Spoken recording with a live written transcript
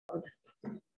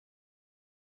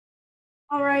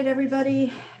All right,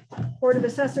 everybody. Board of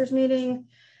Assessors meeting,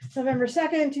 November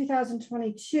 2nd,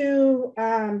 2022.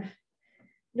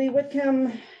 Lee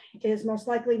Whitcomb is most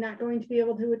likely not going to be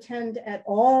able to attend at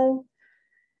all.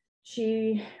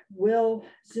 She will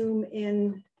Zoom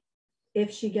in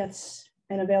if she gets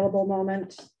an available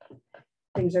moment.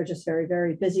 Things are just very,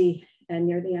 very busy and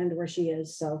near the end where she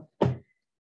is. So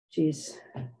she's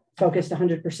focused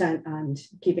 100% on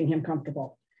keeping him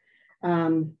comfortable.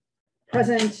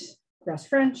 Present, Russ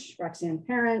French, Roxanne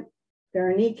Parent,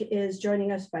 Veronique is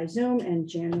joining us by Zoom, and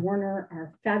Jan Warner,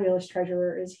 our fabulous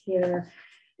treasurer, is here.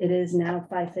 It is now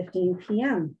 5:15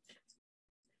 p.m.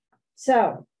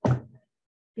 So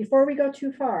before we go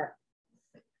too far,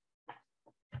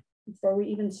 before we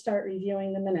even start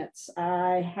reviewing the minutes,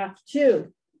 I have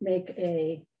to make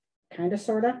a kind of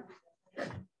sort of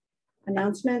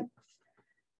announcement.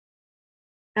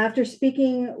 After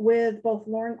speaking with both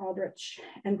Lauren Aldrich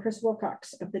and Chris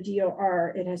Wilcox of the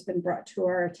DOR, it has been brought to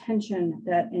our attention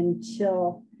that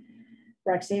until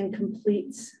Roxanne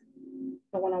completes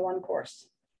the 101 course,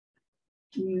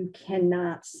 you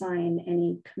cannot sign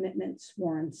any commitments,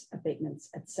 warrants, abatements,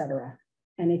 etc.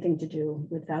 Anything to do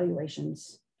with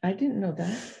valuations. I didn't know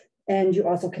that. And you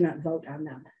also cannot vote on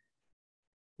them.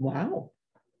 Wow.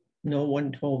 No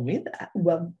one told me that.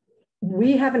 Well,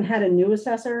 we haven't had a new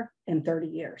assessor in 30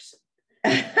 years.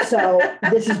 So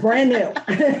this is brand new.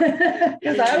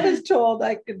 Because I was told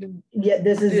I could. Yeah,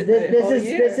 this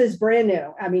is brand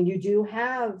new. I mean, you do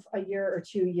have a year or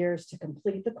 2 years to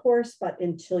complete the course, but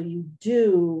until you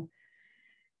do,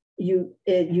 you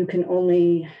can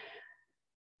only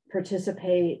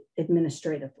participate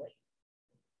administratively.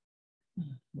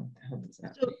 What the hell does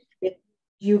that mean?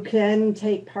 You can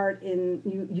take part in,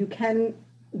 you can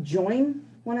join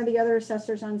one of the other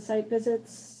assessors on site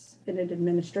visits in an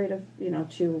administrative,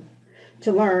 to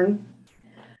learn.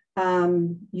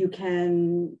 You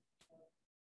can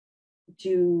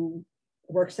do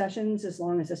work sessions as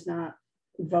long as it's not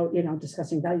vote,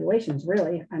 discussing valuations,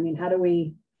 really. I mean, how do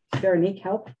we, Veronique,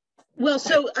 help? Well,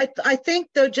 so I think,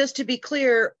 though, just to be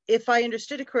clear, if I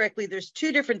understood it correctly, there's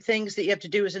two different things that you have to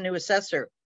do as a new assessor.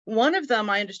 One of them,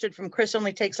 I understood from Chris,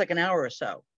 only takes like an hour or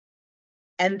so.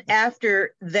 And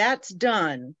after that's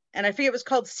done, and I forget it was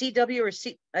called CW or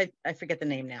C, I forget the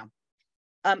name now.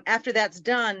 After that's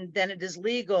done, then it is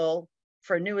legal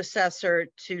for a new assessor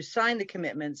to sign the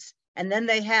commitments. And then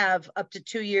they have up to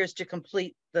 2 years to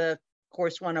complete the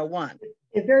course 101.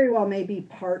 It very well may be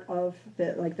part of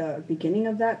the beginning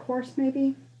of that course,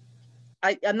 maybe.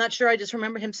 I'm not sure. I just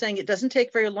remember him saying it doesn't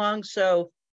take very long.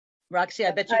 So Roxy,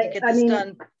 I bet you could get this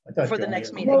done for the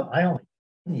next meeting. Well, I only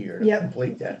year to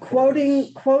complete that.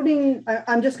 Quoting,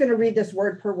 I'm just going to read this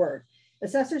word per word.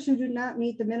 Assessors who do not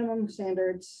meet the minimum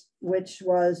standards, which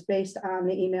was based on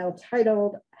the email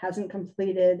titled "Hasn't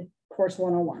completed course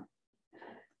 101,"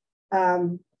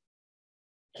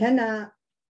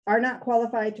 are not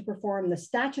qualified to perform the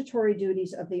statutory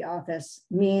duties of the office,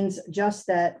 means just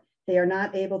that they are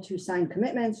not able to sign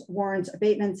commitments, warrants,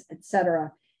 abatements,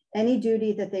 etc. Any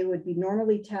duty that they would be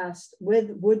normally tasked with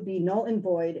would be null and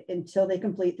void until they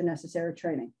complete the necessary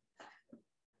training.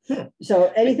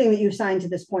 So anything that you signed to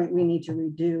this point, we need to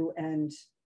redo and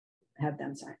have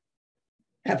them sign.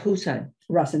 Have who sign?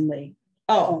 Russ and Lee.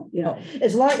 Oh,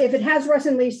 as long if it has Russ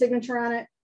and Lee's signature on it,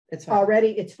 it's fine.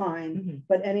 already, it's fine. Mm-hmm.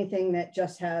 But anything that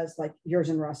just has like yours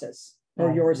and Russ's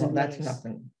or yours and that's Lee's,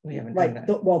 nothing. We haven't done that.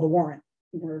 the warrant.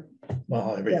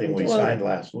 Everything we signed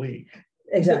last week.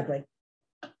 Exactly.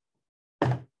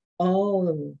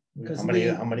 Oh, because how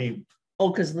many? Oh,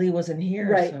 because Lee wasn't here.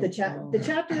 Right. So, The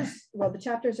chapters. Well, the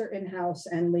chapters are in house,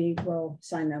 and Lee will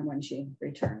sign them when she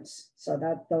returns. So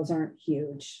those aren't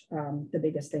huge. The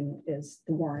biggest thing is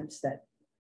the warrants that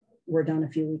were done a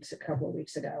couple of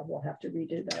weeks ago. We'll have to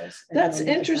redo those. That's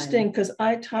interesting because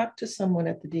I talked to someone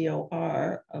at the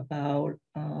DOR about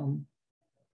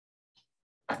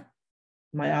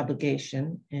my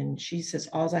obligation, and she says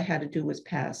all I had to do was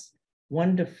pass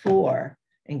 1 to 4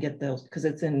 and get those, because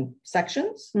it's in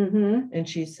sections. Mm-hmm. And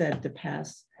she said to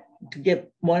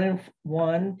get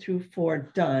 1 through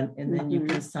 4 done, and then you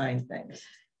can sign things.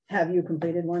 Have you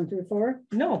completed 1 through 4?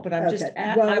 No, but I'm just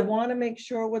I want to make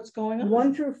sure what's going on.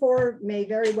 1 through 4 may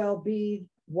very well be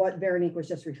what Veronique was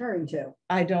just referring to.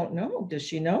 I don't know. Does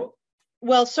she know?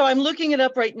 Well, so I'm looking it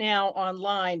up right now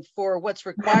online for what's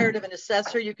required of an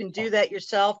assessor. You can do that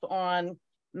yourself on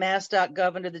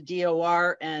mass.gov under the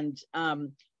DOR, and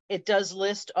it does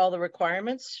list all the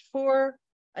requirements for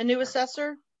a new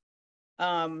assessor. So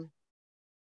I'm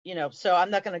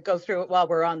not going to go through it while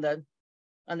we're on the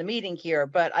meeting here,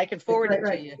 but I can forward it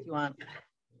to you if you want.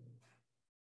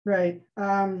 Right.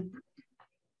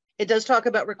 It does talk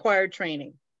about required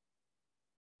training.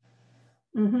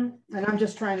 And I'm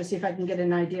just trying to see if I can get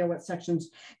an idea what sections,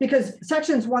 because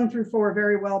sections 1 through 4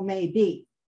 very well may be.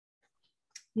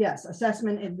 Yes,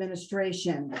 assessment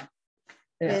administration.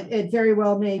 Yeah. It very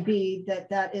well may be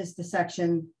that is the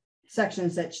sections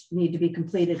that need to be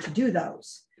completed to do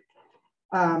those.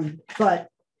 But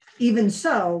even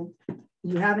so,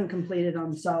 you haven't completed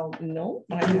them, so. No,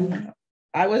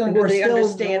 I was under the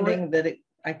understanding that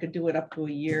I could do it up to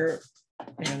a year,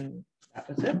 and that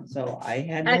was it. So I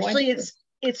had no Actually, idea.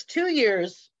 it's 2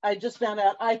 years. I just found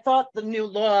out. I thought the new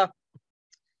law,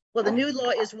 well, the new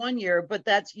law is 1 year, but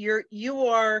that's you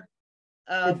are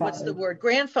what's the word,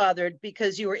 grandfathered,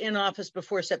 because you were in office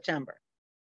before September.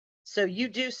 So you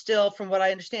do still, from what I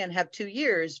understand, have 2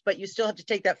 years, but you still have to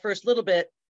take that first little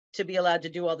bit to be allowed to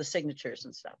do all the signatures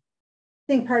and stuff.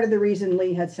 I think part of the reason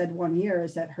Lee had said 1 year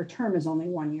is that her term is only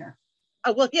 1 year.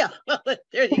 Oh, well, yeah, well,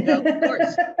 there you go, of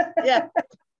course. Yeah.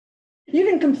 You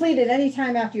can complete it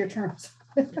anytime after your terms.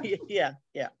 Yeah.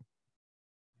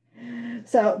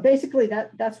 So basically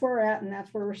that's where we're at, and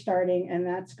that's where we're starting, and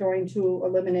that's going to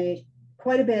eliminate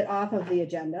quite a bit off of the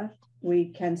agenda. We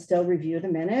can still review the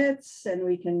minutes, and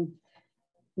we can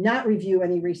not review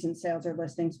any recent sales or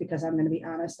listings, because I'm going to be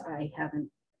honest, I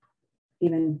haven't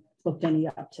even looked any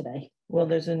up today. Well,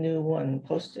 there's a new one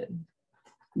posted.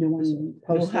 New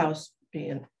house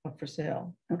being up for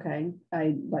sale. Okay,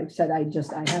 I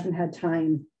haven't had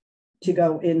time to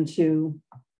go into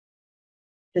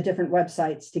the different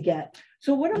websites to get.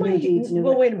 So what am I?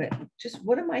 Well, wait a minute. Just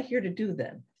what am I here to do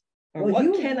then? Or well,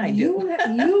 what can I do?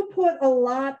 You put a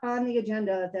lot on the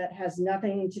agenda that has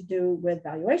nothing to do with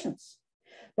valuations.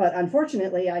 But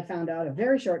unfortunately, I found out a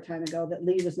very short time ago that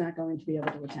Lee was not going to be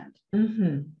able to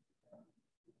attend.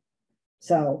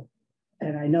 So,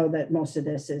 and I know that most of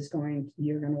this is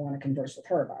you're going to want to converse with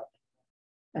her about.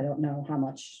 I don't know how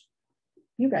much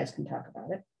you guys can talk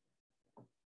about it.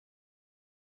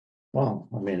 Well,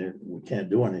 I mean, we can't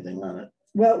do anything on it.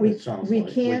 Well, we can't. We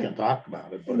can talk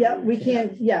about it. But yeah, we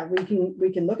can't. Yeah, we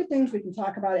can look at things. We can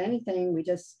talk about anything. We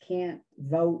just can't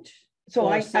vote. So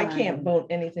I can't vote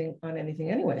anything on anything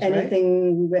anyways,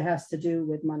 anything that has to do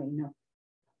with money. No.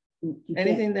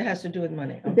 Anything that has to do with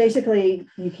money. Okay. Basically,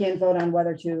 you can't vote on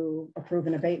whether to approve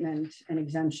an abatement, an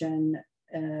exemption,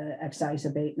 excise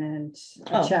abatement,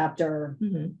 a chapter,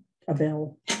 a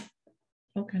bill.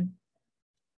 Okay.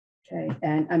 Okay.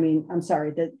 And I mean, I'm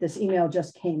sorry that this email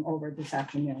just came over this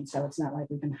afternoon, so it's not like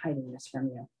we've been hiding this from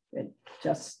you. It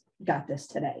just got this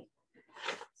today.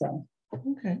 So,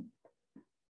 okay.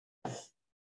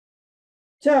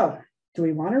 So, do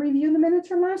we want to review the minutes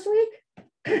from last week?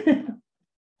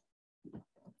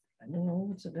 I don't know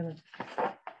what's it gonna.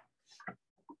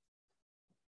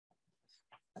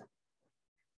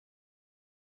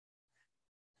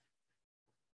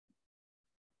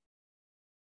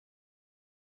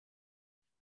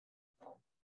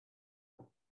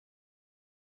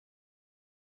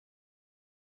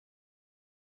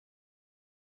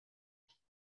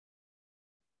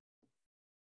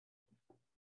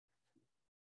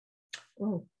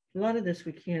 Oh, a lot of this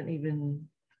we can't even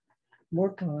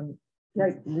work on.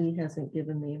 Right, Lee hasn't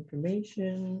given the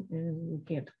information and we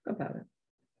can't talk about it.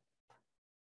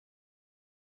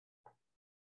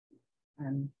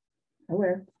 I'm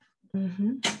aware.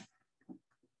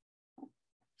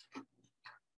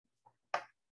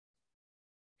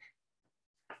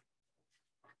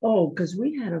 Oh, because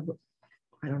we had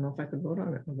I don't know if I could vote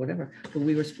on it or whatever, but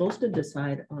we were supposed to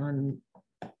decide on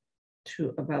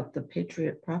about the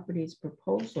Patriot Properties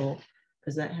proposal,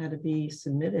 because that had to be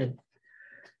submitted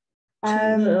to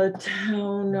the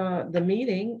town, the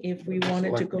meeting, if we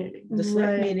wanted to go the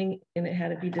select meeting, and it had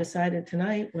to be decided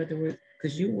tonight whether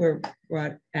because you were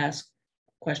asked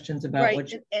questions about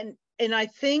what and I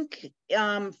think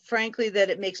frankly that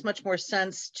it makes much more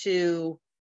sense to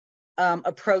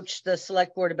approach the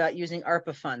select board about using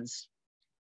ARPA funds.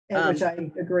 Which I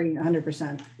agree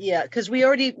 100%. Yeah, because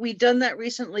we done that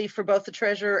recently for both the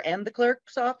treasurer and the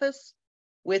clerk's office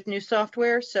with new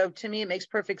software. So to me, it makes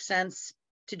perfect sense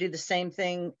to do the same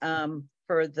thing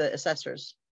for the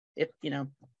assessors, if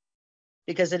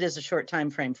because it is a short time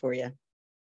frame for you,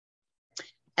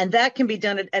 and that can be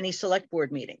done at any select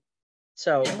board meeting.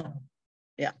 So,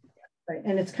 yeah, right,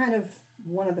 and it's kind of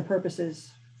one of the purposes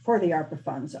for the ARPA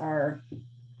funds are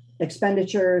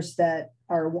expenditures that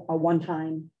are a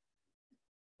one-time.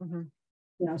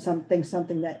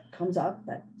 Something that comes up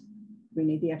that we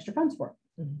need the extra funds for.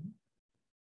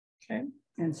 Okay.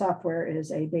 And software is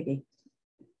a biggie.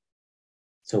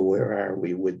 So where are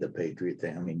we with the Patriot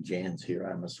thing? I mean, Jan's here.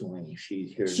 I'm assuming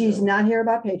she's here. She's to- not here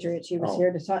about Patriot. She was Oh.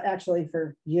 here to talk, actually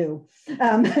for you.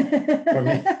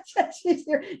 me?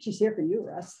 She's here for you,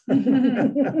 Russ.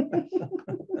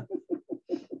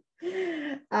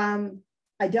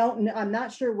 I don't know. I'm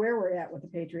not sure where we're at with the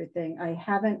Patriot thing. I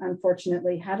haven't,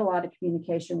 unfortunately, had a lot of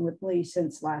communication with Lee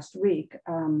since last week.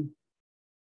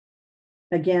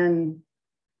 Again,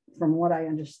 from what I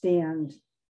understand,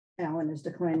 Alan is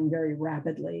declining very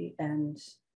rapidly and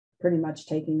pretty much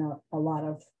taking a lot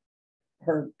of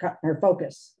her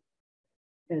focus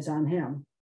is on him.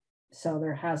 So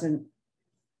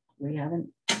we haven't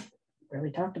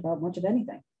really talked about much of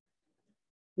anything.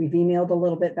 We've emailed a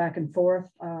little bit back and forth.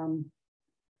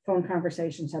 Phone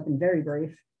conversations have been very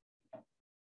brief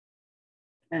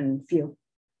and few.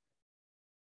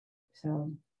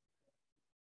 So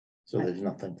there's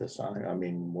nothing to sign. I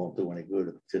mean, won't do any good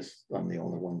if just I'm the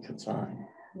only one can sign.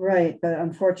 right, but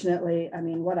unfortunately, I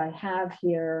mean, what I have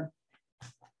here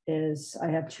is I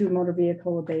have 2 motor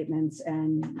vehicle abatements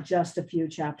and just a few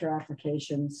chapter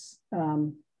applications.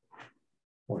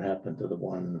 What happened to the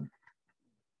one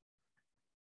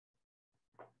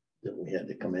that we had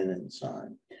to come in and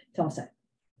sign? It's all set.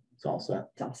 It's all set.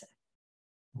 It's all set.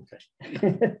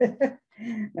 Okay.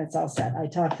 That's all set. I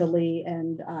talked to Lee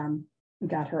and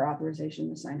got her authorization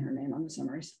to sign her name on the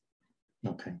summaries.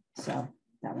 Okay. So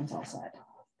that one's all set.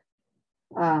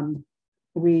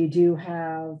 We do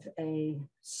have a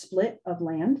split of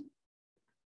land.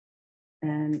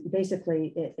 And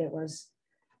basically it was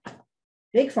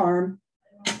big farm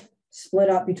split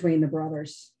up between the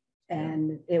brothers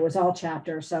and it was all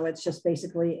chapter. So it's just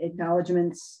basically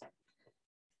acknowledgements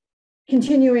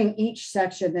continuing each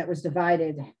section that was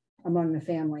divided among the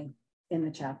family in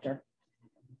the chapter.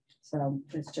 So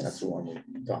it's That's just, the one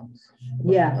we talked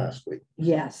Yeah. last week.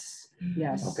 yes,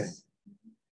 yes. Okay.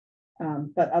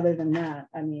 But other than that,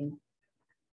 I mean,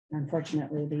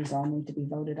 unfortunately, these all need to be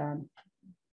voted on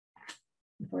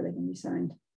before they can be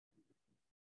signed,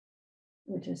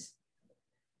 which is,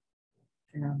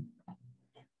 you know,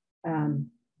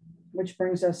 which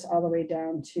brings us all the way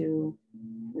down to,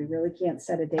 we really can't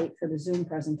set a date for the Zoom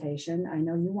presentation. I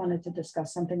know you wanted to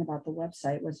discuss something about the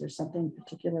website. Was there something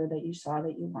particular that you saw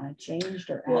that you wanted changed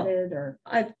or Well, added or?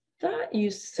 I thought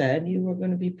you said you were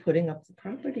going to be putting up the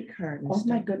property card. And Oh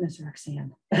my stuff. goodness,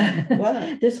 Roxanne.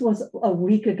 What? This was a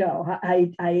week ago.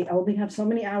 I only have so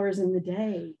many hours in the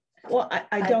day. Well,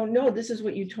 I don't know. This is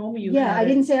what you told me. You Yeah, had I it.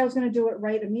 didn't say I was going to do it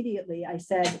right immediately. I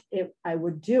said I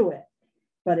would do it,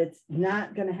 but it's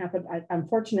not going to happen.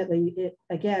 Unfortunately, it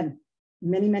again,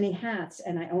 many hats,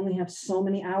 and I only have so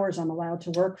many hours I'm allowed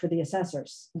to work for the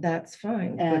assessors. That's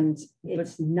fine. And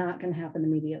it's not going to happen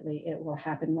immediately. It will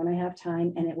happen when I have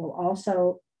time, and it will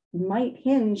also might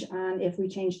hinge on if we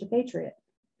change to Patriot,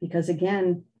 because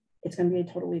again, it's going to be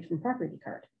a totally different property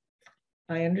card.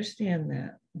 I understand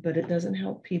that, but it doesn't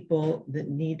help people that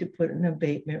need to put an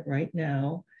abatement right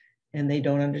now and they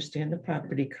don't understand the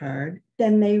property card.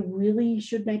 Then they really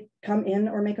should come in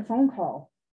or make a phone call.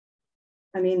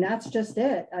 I mean, that's just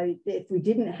it. If we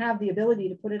didn't have the ability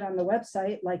to put it on the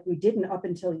website, like we didn't up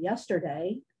until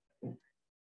yesterday,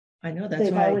 I know that's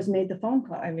they've why always made the phone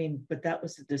call. I mean, but that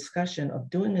was the discussion of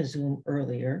doing a Zoom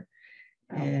earlier.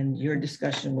 And your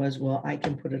discussion was, well, I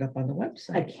can put it up on the I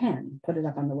website. can put it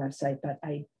up on the website, but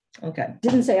I Okay.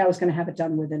 didn't say I was going to have it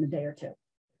done within a day or two.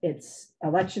 It's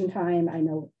election time. I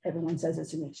know everyone says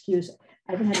it's an excuse.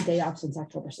 I haven't had a day off since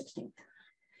October 16th.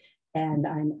 And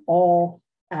I'm all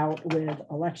out with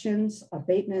elections,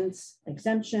 abatements,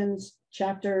 exemptions,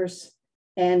 chapters,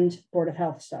 and Board of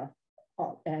Health stuff.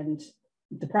 And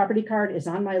the property card is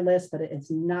on my list, but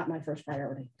it's not my first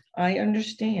priority. I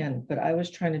understand, but I was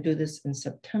trying to do this in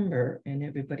September and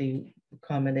everybody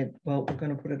commented, well, we're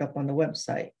going to put it up on the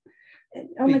website.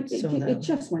 Oh my, So it that-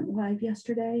 just went live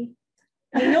yesterday.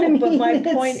 I know, but my mean,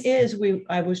 point is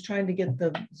I was trying to get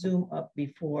the Zoom up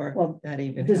before Well, that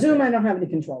even the Zoom, I happened. don't have any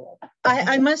control of.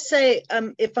 I must say,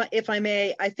 if I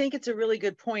may, I think it's a really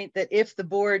good point that if the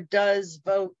board does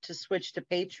vote to switch to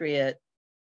Patriot,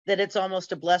 that it's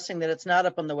almost a blessing that it's not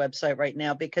up on the website right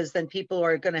now, because then people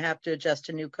are going to have to adjust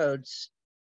to new codes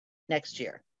next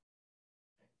year.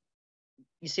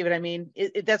 You see what I mean?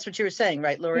 That's what you were saying,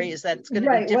 right, Lori? Is that it's going to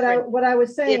Right. be different What I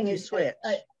was saying if you is switch?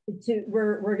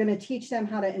 we're going to teach them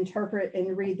how to interpret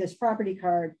and read this property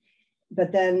card,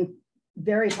 but then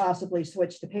very possibly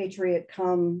switch to Patriot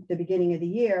come the beginning of the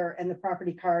year, and the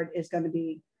property card is going to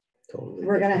be, Totally.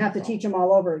 we're going to have to teach them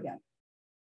all over again.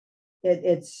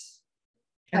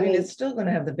 I mean, it's still going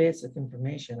to have the basic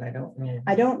information. I don't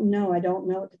know. I don't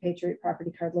know what the Patriot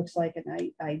property card looks like,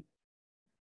 and I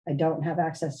I don't have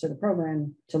access to the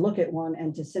program to look at one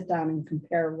and to sit down and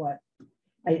compare what,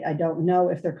 I don't know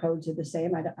if their codes are the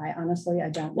same. I honestly, I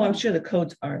don't Well, I'm know sure the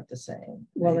codes aren't the same.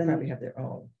 Well, They then- probably have their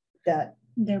own. that.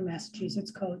 They're Massachusetts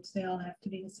codes. They all have to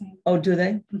be the same. Oh, do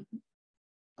they? Mhm.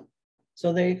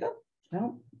 So there you go.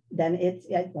 Well, then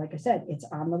like I said, it's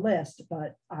on the list,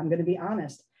 but I'm going to be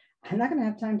honest. I'm not going to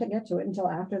have time to get to it until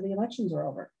after the elections are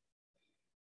over.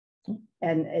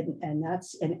 And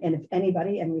if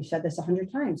anybody, and we've said this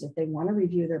 100 times, if they want to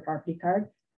review their property card,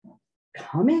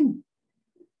 come in.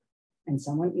 And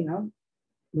someone,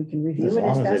 we can review As it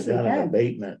as long as best they've we got an can.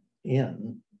 abatement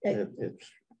in, It-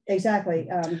 it's, Exactly.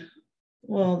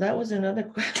 Well, that was another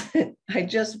question. I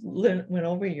just went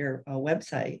over your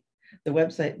website, the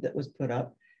website that was put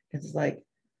up. It's like,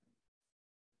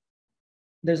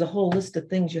 there's a whole list of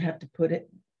things you have to put it,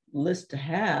 list to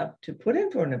have to put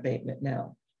in for an abatement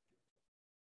now.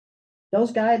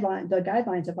 Those guidelines, the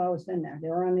guidelines have always been there. They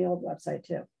were on the old website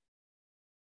too.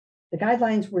 The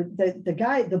guidelines were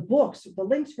the books, the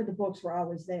links for the books were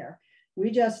always there.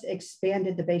 We just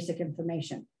expanded the basic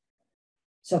information.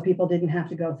 So people didn't have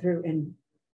to go through and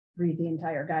read the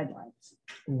entire guidelines.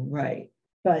 Right.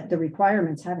 But the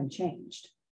requirements haven't changed.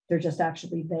 They're just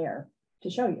actually there to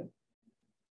show you.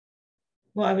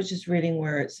 Well, I was just reading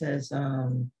where it says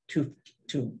you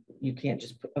can't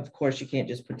just, of course, you can't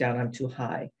just put down I'm too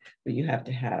high, but you have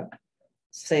to have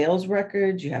sales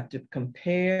records, you have to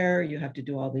compare, you have to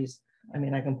do all these. I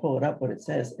mean, I can pull it up what it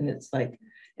says, and it's like,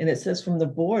 and it says from the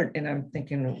board, and I'm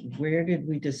thinking, where did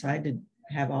we decide to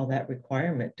have all that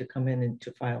requirement to come in and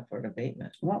to file for an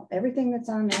abatement? Well, everything that's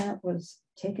on there was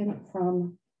taken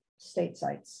from state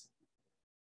sites.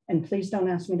 And please don't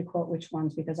ask me to quote which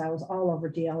ones, because I was all over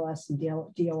DLS and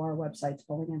DOR websites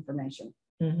pulling information.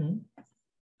 Mm-hmm.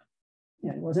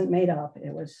 It wasn't made up.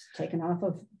 It was taken off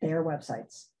of their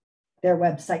websites, their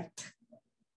website.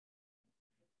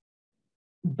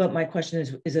 But my question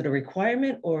is it a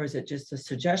requirement, or is it just the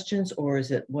suggestions, or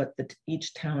is it what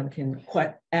each town can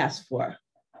ask for?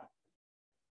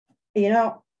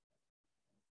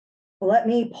 Let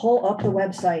me pull up the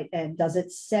website, and does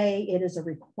it say it is a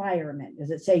requirement?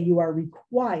 Does it say you are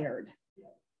required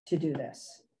to do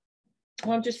this?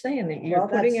 Well, I'm just saying that you're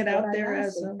putting it out there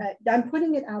as I'm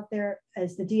putting it out there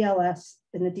as the DLS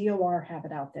and the DOR have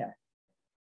it out there.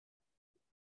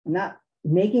 I'm not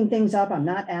making things up. I'm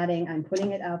not adding. I'm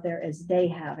putting it out there as they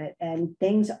have it, and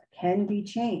things can be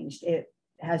changed. It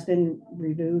has been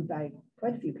reviewed by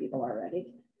quite a few people already.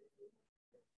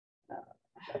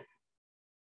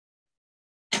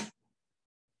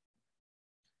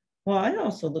 Well, I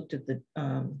also looked at the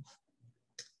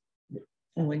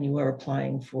when you were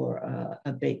applying for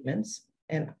abatements,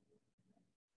 and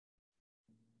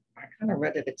I kind of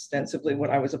read it extensively when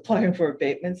I was applying for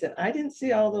abatements, and I didn't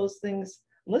see all those things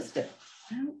listed.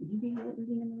 Well, maybe you're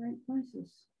reading in the right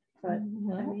places, but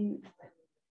I mean,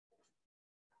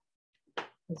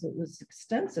 because it was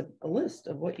extensive, a list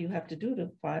of what you have to do to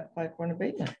apply for an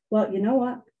abatement. well, you know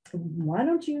what? Why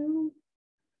don't you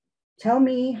tell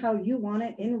me how you want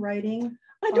it in writing?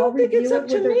 I I'll don't think it's review up it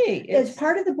to with me. As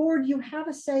part of the board, you have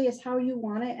a say as how you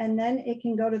want it, and then it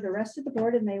can go to the rest of the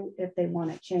board, and if they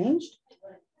want it changed,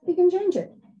 you can change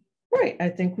it. Right. I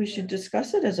think we should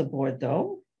discuss it as a board,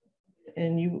 though.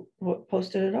 And you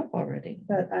posted it up already.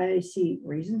 But I see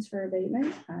reasons for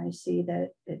abatement. I see that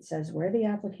it says where the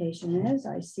application is.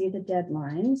 I see the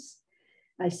deadlines.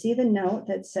 I see the note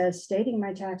that says stating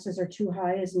my taxes are too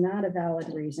high is not a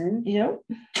valid reason. Yep.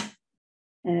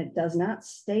 And it does not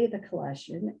state the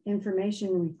collection.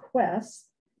 Information requests.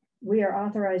 We are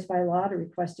authorized by law to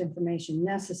request information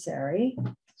necessary.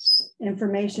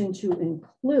 Information to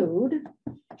include.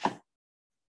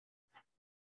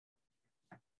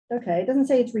 Okay, it doesn't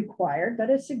say it's required, but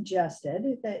it's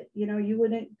suggested that, you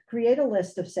wouldn't create a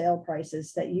list of sale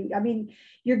prices that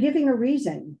you're giving a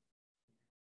reason.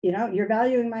 You're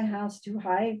valuing my house too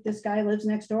high. This guy lives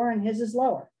next door and his is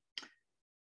lower.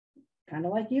 Kind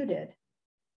of like you did.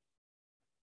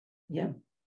 Yeah.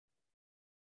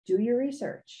 Do your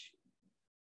research.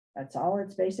 That's all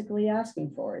it's basically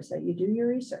asking for, is that you do your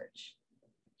research.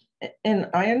 And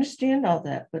I understand all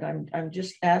that, but I'm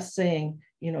just saying,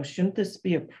 shouldn't this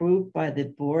be approved by the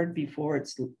board before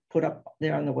it's put up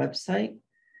there on the website?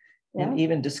 Yeah. And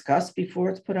even discussed before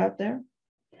it's put out there?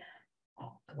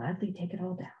 I'll gladly take it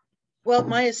all down. Well,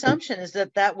 my assumption is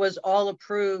that was all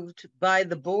approved by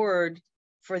the board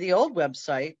for the old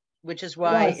website, which is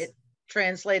why it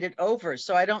translated over.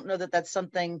 So I don't know that that's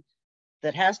something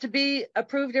that has to be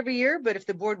approved every year, but if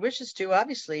the board wishes to,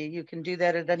 obviously you can do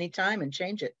that at any time and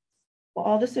change it. Well,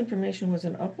 all this information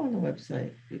wasn't up on the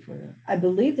website before that. I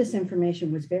believe this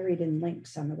information was buried in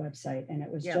links on the website, and it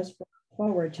was Yeah. just brought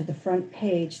forward to the front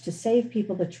page to save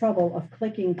people the trouble of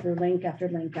clicking through link after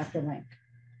link after link.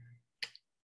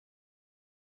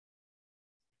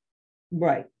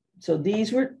 Right. So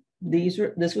this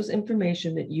was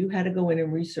information that you had to go in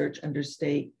and research under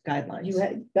state guidelines.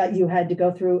 You had to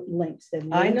go through links. The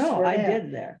I links know, were I there.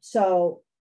 did there. So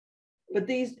But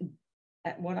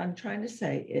what I'm trying to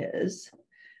say is,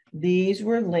 these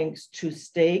were links to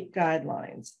state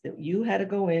guidelines that you had to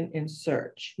go in and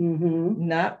search,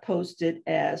 not posted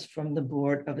as from the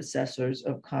Board of Assessors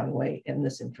of Conway in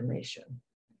this information.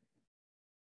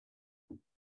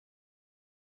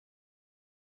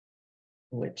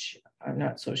 Which I'm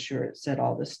not so sure it said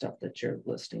all this stuff that you're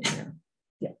listing here.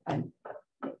 yeah,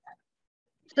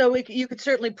 So you could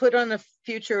certainly put on a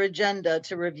future agenda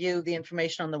to review the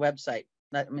information on the website.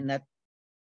 I mean,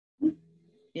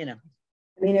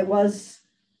 it was,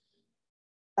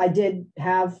 I did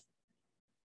have,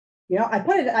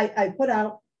 I put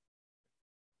out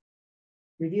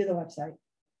review the website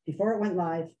before it went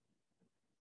live.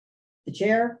 The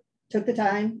chair took the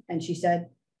time and she said,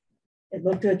 it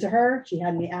looked good to her. She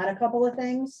had me add a couple of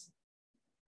things,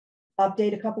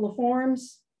 update a couple of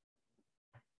forms.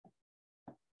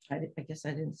 I guess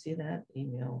I didn't see that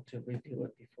email to review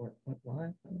it before it went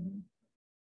live.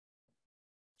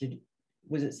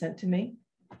 Was it sent to me?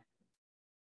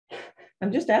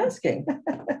 I'm just asking.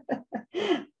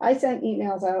 I sent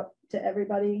emails out to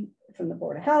everybody from the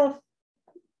Board of Health,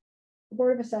 the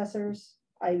Board of Assessors.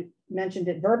 I mentioned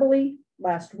it verbally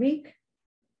last week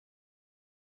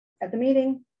at the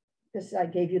meeting. I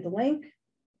gave you the link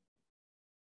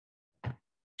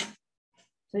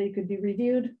so you could be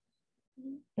reviewed.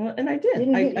 Well, and I did.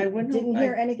 Didn't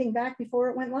hear anything back before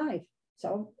it went live.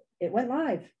 So it went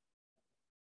live.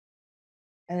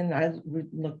 And I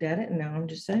looked at it, and now I'm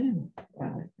just saying,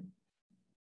 wow.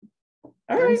 All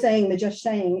I'm right. saying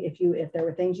if there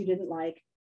were things you didn't like,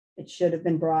 it should have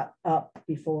been brought up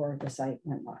before the site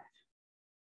went live.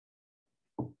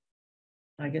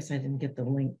 I guess I didn't get the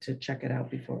link to check it out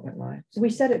before it went live. We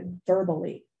said it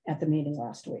verbally at the meeting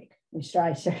last week.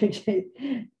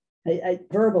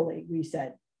 Verbally, we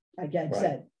said, again,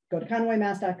 said, go to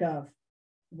conwaymass.gov.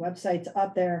 Website's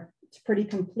up there. It's pretty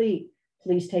complete.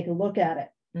 Please take a look at it.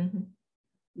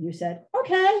 You said,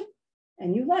 okay.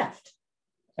 And you left.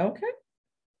 Okay.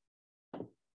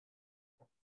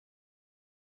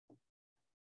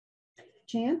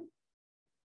 Jan?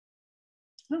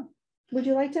 Oh. Would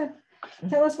you like to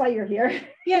tell us why you're here?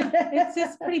 Yeah, it's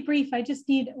just pretty brief. I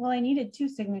needed 2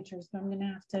 signatures, but I'm going to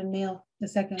have to mail the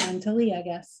second one to Lee, I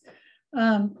guess.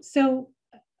 So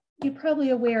you're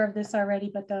probably aware of this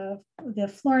already, but the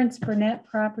Florence Burnett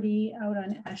property out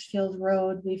on Ashfield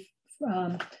Road, we've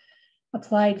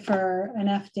applied for an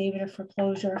affidavit of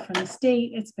foreclosure from the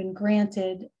state. It's been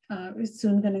granted. It's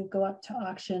soon going to go up to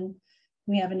auction.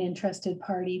 We have an interested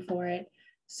party for it.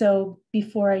 So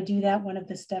before I do that, one of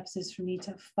the steps is for me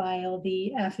to file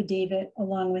the affidavit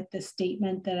along with the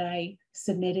statement that I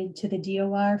submitted to the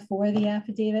DOR for the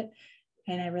affidavit.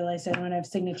 And I realized I don't have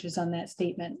signatures on that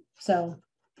statement. So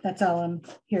that's all I'm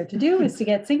here to do, is to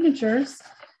get signatures.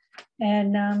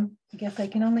 And I guess I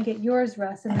can only get yours,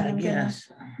 Russ, and then I'm gonna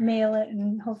mail it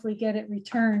and hopefully get it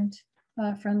returned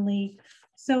from Lee.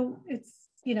 So it's,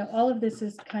 all of this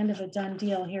is kind of a done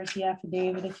deal. Here's the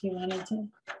affidavit if you wanted to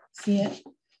see it.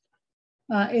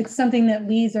 It's something that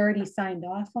Lee's already signed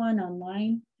off on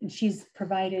online, and she's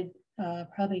provided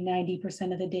probably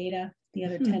 90% of the data. The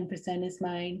other 10% is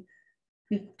mine.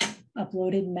 We've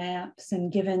uploaded maps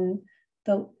and given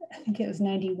I think it was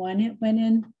 91 it went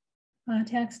in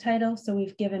tax title. So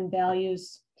we've given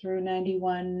values through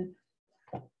 91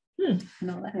 and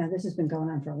all that. Yeah, this has been going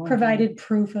on for a long time. Provided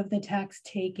proof of the tax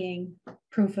taking,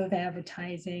 proof of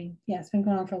advertising. Yeah, it's been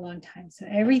going on for a long time. So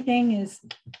everything is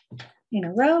in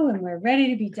a row and we're ready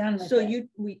to be done with it. So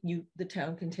the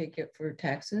town can take it for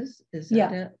taxes? Is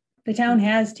that it? The town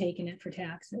has taken it for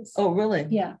taxes. Oh, really?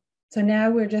 Yeah. So now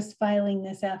we're just filing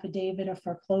this affidavit of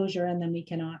foreclosure and then we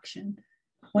can auction.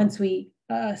 Once we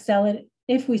sell it,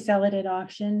 if we sell it at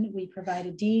auction, we provide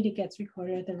a deed, it gets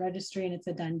recorded at the registry and it's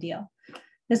a done deal.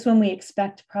 This one we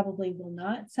expect probably will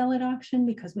not sell at auction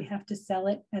because we have to sell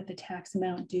it at the tax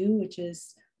amount due, which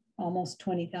is almost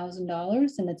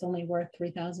 $20,000 and it's only worth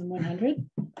 $3,100.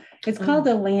 It's called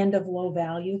a land of low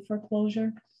value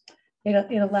foreclosure.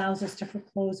 It allows us to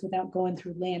foreclose without going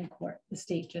through land court. The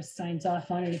state just signs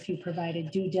off on it if you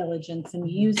provided due diligence, and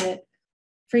we use it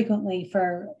frequently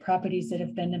for properties that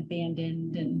have been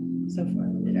abandoned and so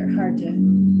forth that are hard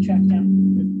to track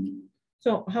down.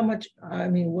 So how much,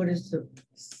 what is the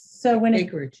So when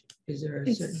acreage, is there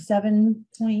a certain?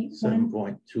 it's 7.1,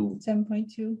 7.2.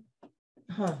 7.2.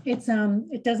 Huh. It's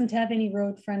it doesn't have any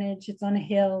road frontage. It's on a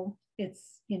hill.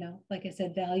 It's, you know, like I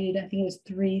said, valued, I think it was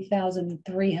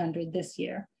 3,300 this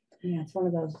year. Yeah, it's one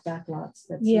of those back lots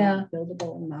that's Yeah. not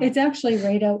buildable. And not- It's actually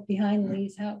right out behind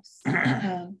Lee's house.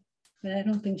 But I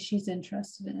don't think she's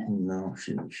interested in it. No,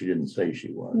 she didn't say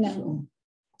she was. No.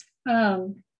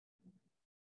 So.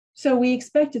 So we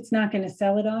expect it's not going to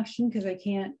sell at auction because I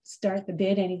can't start the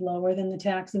bid any lower than the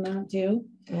tax amount due.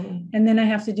 Oh, And then I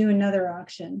have to do another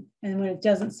auction. And when it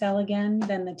doesn't sell again,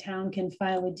 then the town can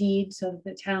file a deed so that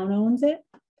the town owns it.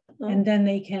 And then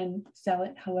they can sell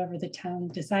it however the town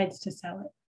decides to sell it.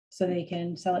 So they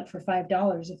can sell it for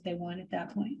 $5 if they want at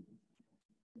that point.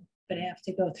 But I have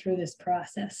to go through this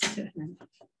process to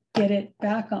get it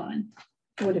back on.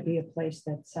 Would it be a place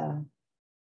that's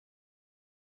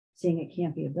seeing it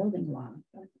can't be a building lot,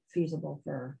 but feasible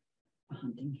for a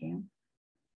hunting camp?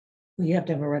 well, you have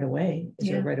to have a right of way. Is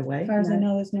there a Yeah. right of way? As far as I Not-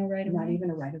 know, there's no right of Not way. even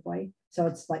a right of way. So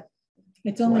it's like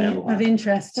It's only of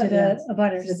interest to Yeah, the to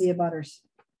abutters. the abutters.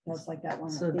 That's like that one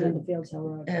So at the end the- of Fields Hill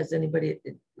Road. Has anybody,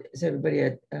 is everybody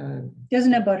at, There's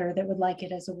an abutter that would like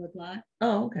it as a wood lot.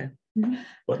 oh, okay.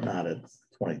 But not at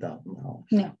 $20,000.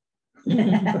 No.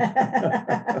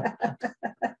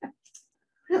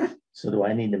 So do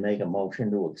I need to make a motion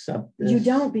to accept this? You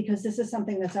don't, because this is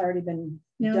something that's already been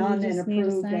No, you done and just need to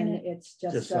approved, sign and it. it's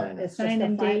just, Just sign it. it's Sign just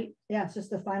and a date. yeah, it's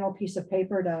just the final piece of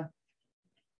paper to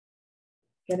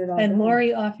get it all And done.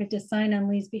 Lori offered to sign on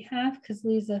Lee's behalf because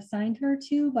Lisa signed her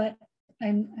too, but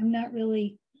I'm not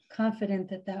really confident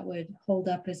that that would hold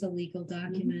up as a legal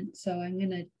document. So I'm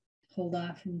gonna hold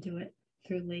off and do it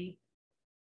through Lee.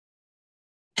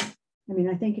 I mean,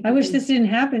 I think. if I you wish can- this didn't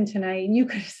happen tonight and you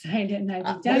could have signed it and I'd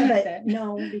be done Yeah, with but it.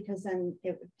 no, because then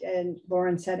and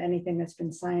Lauren said anything that's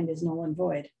been signed is null and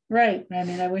void. Right. I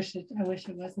mean, I wish it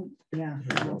wasn't. Yeah.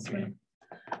 Okay.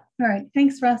 All right.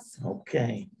 Thanks, Russ.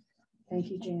 Okay. Thank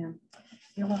you, Jan.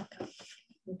 You're welcome.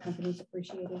 Your company's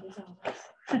appreciated as always.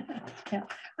 Yeah.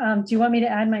 Do you want me to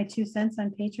add my 2 cents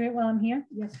on Patriot while I'm here?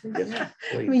 Yes, please. Yes,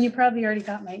 I mean, please. you probably already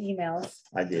got my emails.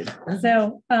 I did.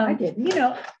 So, I didn't. you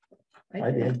know,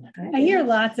 I did. I hear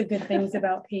lots of good things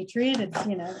about Patriot. It's,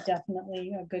 you know,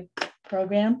 definitely a good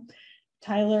program.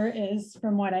 Tyler is,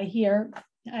 from what I hear,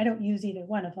 I don't use either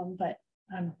one of them, but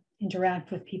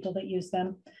interact with people that use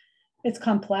them. It's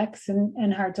complex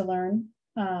and hard to learn.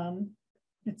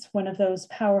 It's one of those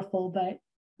powerful, but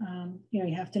you know,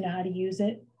 you have to know how to use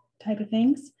it type of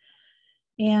things.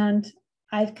 And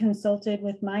I've consulted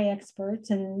with my experts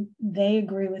and they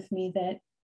agree with me that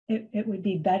it would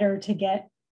be better to get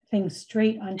things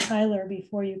straight on Tyler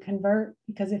before you convert,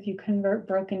 because if you convert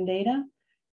broken data,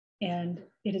 and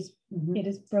it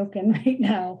is broken right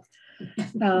now.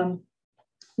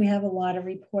 We have a lot of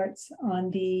reports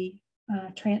on the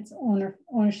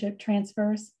ownership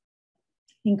transfers,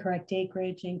 incorrect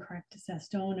acreage, incorrect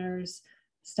assessed owners,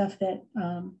 stuff that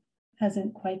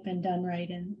hasn't quite been done right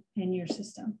in your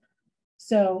system.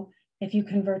 So if you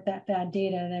convert that bad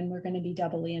data, then we're going to be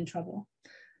doubly in trouble.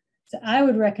 So I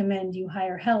would recommend you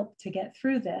hire help to get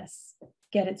through this,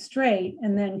 get it straight,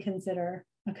 and then consider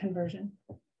a conversion.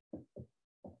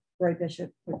 Roy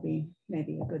Bishop would be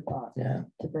maybe a good thought Yeah.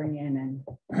 to bring in and.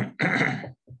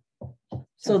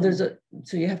 So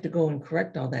so you have to go and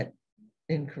correct all that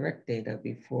incorrect data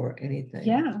before anything.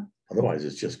 Yeah, Otherwise,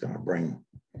 it's just gonna bring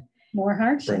more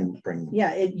hardship.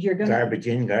 Yeah, you're gonna. garbage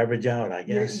in, garbage out, I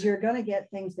You're, guess. you're gonna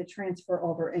get things that transfer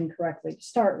over incorrectly to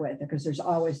start with, because there's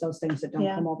always those things that don't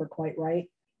Yeah. come over quite right.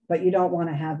 But you don't want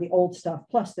to have the old stuff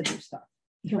plus the new stuff.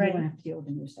 You're Right. gonna have to deal with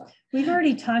the new stuff. We've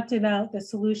already talked about the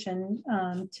solution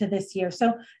to this year.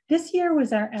 So this year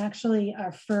was actually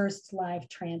our first live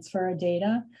transfer of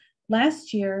data.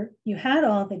 Last year, you had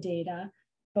all the data,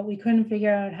 but we couldn't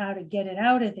figure out how to get it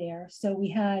out of there. So we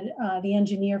had the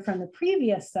engineer from the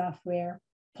previous software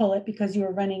pull it, because you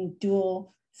were running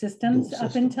dual systems Dual up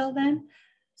system. until then.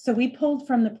 So we pulled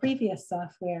from the previous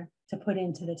software to put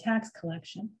into the tax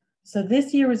collection. So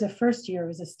this year was the first year, it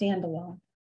was a standalone.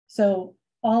 So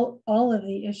all of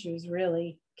the issues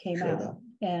really came Showed out. up.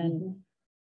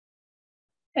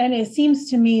 And it seems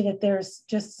to me that there's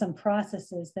just some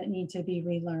processes that need to be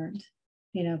relearned,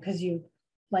 you know, because you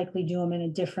likely do them in a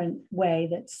different way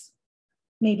that's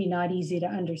maybe not easy to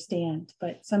understand,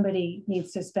 but somebody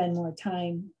needs to spend more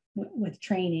time with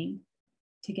training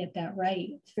to get that right.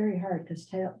 It's very hard because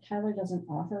Tyler doesn't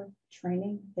offer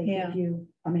training. They Yeah. give you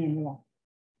a manual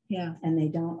Yeah. and they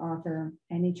don't offer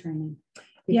any training.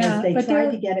 Yeah, Because they but tried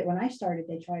they're- to get it when I started,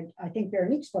 I think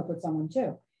Veronique spoke with someone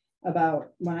too.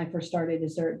 about when I first started,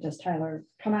 does Tyler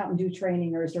come out and do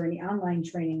training, or is there any online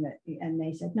training that, and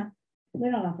they said, no, they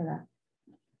don't offer that.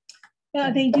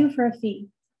 Yeah, they do for a fee.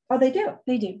 Oh, they do?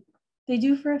 They do. They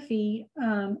do for a fee.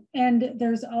 And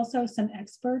there's also some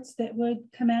experts that would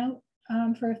come out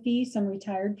for a fee, some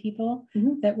retired people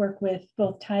that work with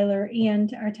both Tyler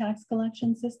and our tax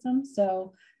collection system.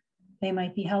 So they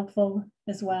might be helpful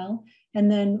as well.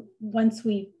 And then once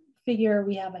we figure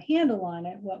we have a handle on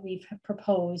it, what we've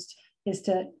proposed is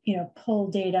to, pull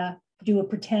data, do a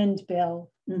pretend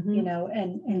bill,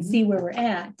 and see where we're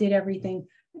at. Did everything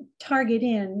target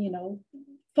in,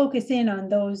 focus in on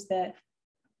those that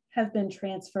have been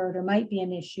transferred or might be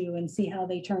an issue, and see how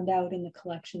they turned out in the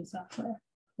collection software.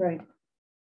 Right.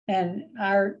 And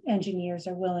our engineers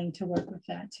are willing to work with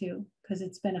that too, because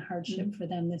it's been a hardship for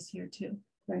them this year too.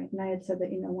 Right. And I had said that,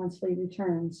 once Lee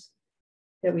returns,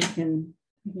 that we can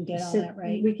get all that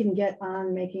right. We can get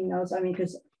on making those. I mean,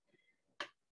 because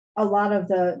a lot of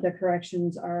the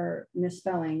corrections are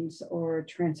misspellings or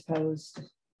transposed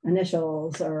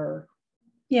initials, or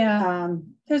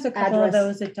there's a couple of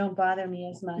those that don't bother me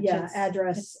as much. Yeah,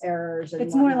 address errors.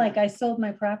 It's more like, I sold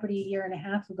my property a year and a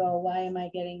half ago. Why am I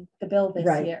getting the bill this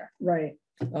year? Right.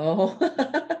 Oh.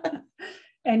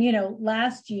 And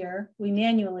last year we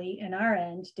manually in our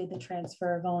end did the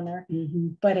transfer of owner,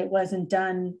 but it wasn't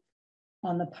done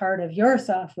on the part of your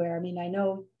software. I mean, I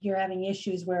know you're having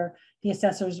issues where the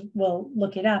assessors will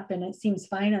look it up and it seems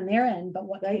fine on their end, but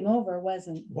what came over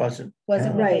wasn't what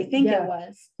they think it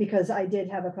was. Because I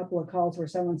did have a couple of calls where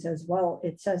someone says, well,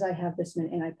 it says I have this,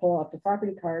 and I pull up the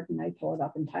property card and I pull it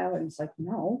up in Tyler, and it's like,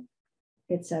 no,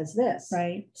 it says this.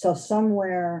 Right. So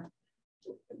somewhere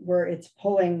where it's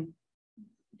pulling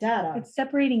data, it's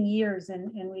separating years,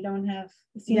 and we don't have,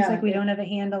 it seems like we don't have a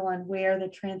handle on where the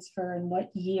transfer and what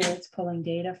year it's pulling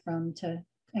data from to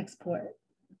export.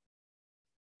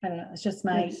 I don't know, it's just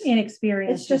my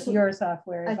inexperience. It's just your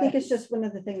software. I think it's just one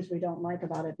of the things we don't like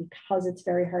about it, because it's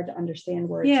very hard to understand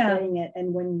where it's getting it.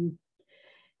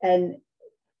 And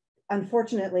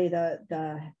unfortunately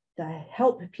the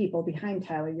help people behind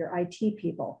Tyler, your IT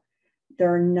people,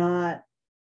 they're not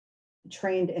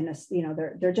trained in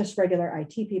they're just regular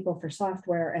IT people for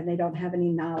software, and they don't have any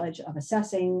knowledge of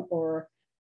assessing or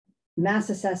mass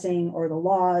assessing or the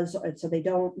laws, so they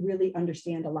don't really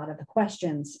understand a lot of the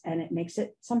questions, and it makes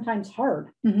it sometimes hard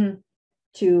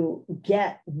to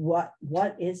get what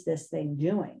is this thing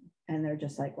doing, and they're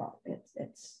just like, well,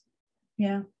 it's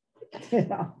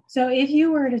So if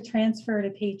you were to transfer to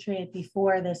Patriot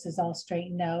before this is all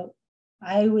straightened out,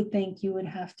 I would think you would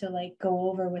have to go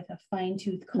over with a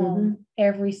fine-tooth comb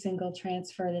every single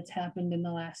transfer that's happened in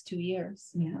the last 2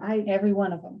 years. Yeah, every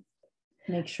one of them.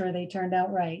 Make sure they turned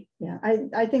out right. Yeah,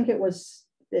 I think it's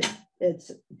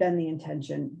been the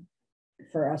intention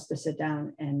for us to sit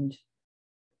down and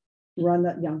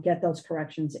run get those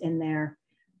corrections in there,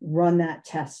 run that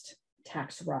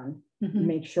tax run,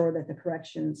 make sure that the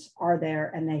corrections are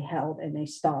there and they held and they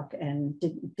stuck and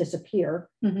didn't disappear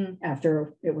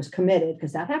after it was committed,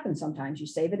 because that happens sometimes. You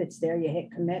save it, it's there, you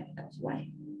hit commit, it goes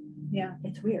away. Yeah,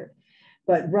 it's weird.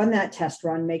 But run that test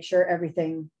run, make sure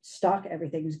everything stuck,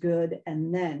 everything's good,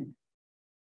 and then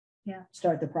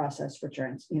start the process for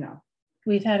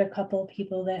We've had a couple of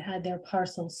people that had their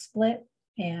parcels split,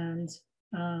 and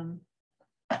the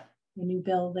new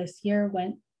bill this year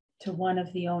went to one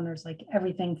of the owners,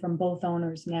 everything from both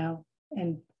owners now,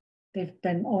 and they've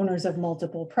been owners of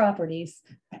multiple properties.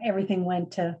 Everything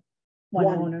went to one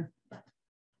owner.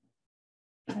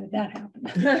 How did that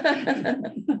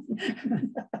happen?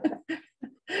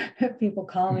 People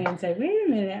call me and say, wait a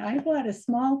minute, I bought a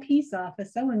small piece off of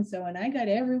so-and-so and I got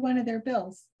every one of their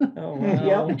bills. Oh,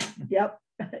 wow. Yep.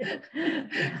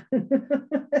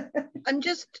 I'm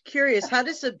just curious, how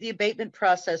does the abatement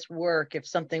process work if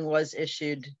something was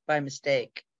issued by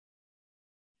mistake?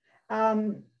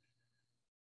 The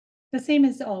same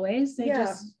as always.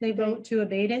 They vote to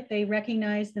abate it. They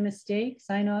recognize the mistake,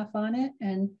 sign off on it.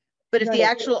 But if the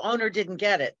actual owner didn't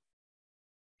get it?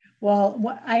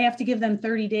 Well, I have to give them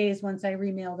 30 days once I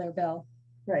remail their bill.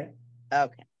 Right.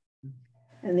 Okay.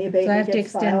 And the abatement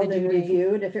gets filed and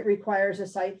reviewed. If it requires a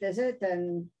site visit,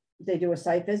 then they do a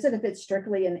site visit. If it's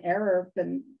strictly an error,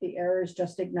 then the error is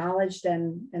just acknowledged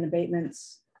and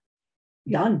abatement's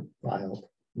done. Filed,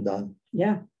 done.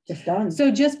 Yeah, just done.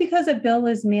 So just because a bill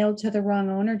is mailed to the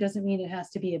wrong owner doesn't mean it has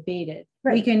to be abated.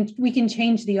 Right. We can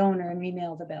change the owner and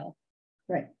remail the bill.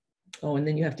 Right. Oh, and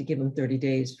then you have to give them 30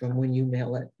 days from when you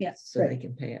mail it. Yes. So they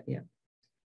can pay it. Yeah.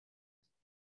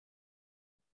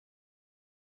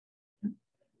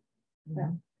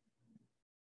 Yeah.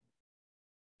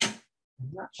 I'm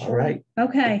not All sure. right,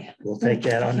 Okay. we'll take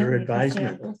that I can't under wait to see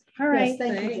advisement. it. All right.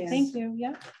 Thank you, Thanks. Jan. Thank you.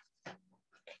 Yep.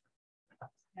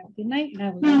 Have a good night. And I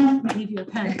will leave you a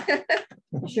pen.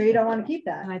 You sure you don't want to keep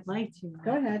that? I'd like to.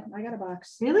 Go ahead. I got a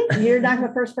box. Really? You're not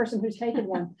the first person who's taken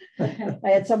one. Okay. I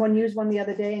had someone use one the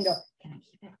other day and go, can I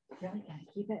keep it? Really? Can I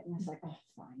keep it? And I was like, oh,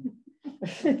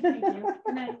 Thank you. fine.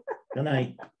 Good night. Good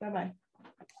night. Bye-bye.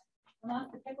 I'm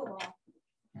off the pickleball.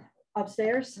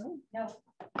 Upstairs? No.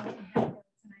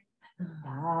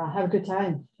 Ah, have a good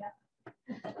time.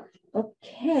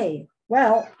 Okay,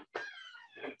 well,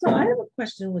 So I have a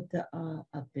question with the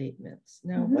abatements.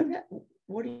 Now,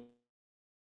 what do you?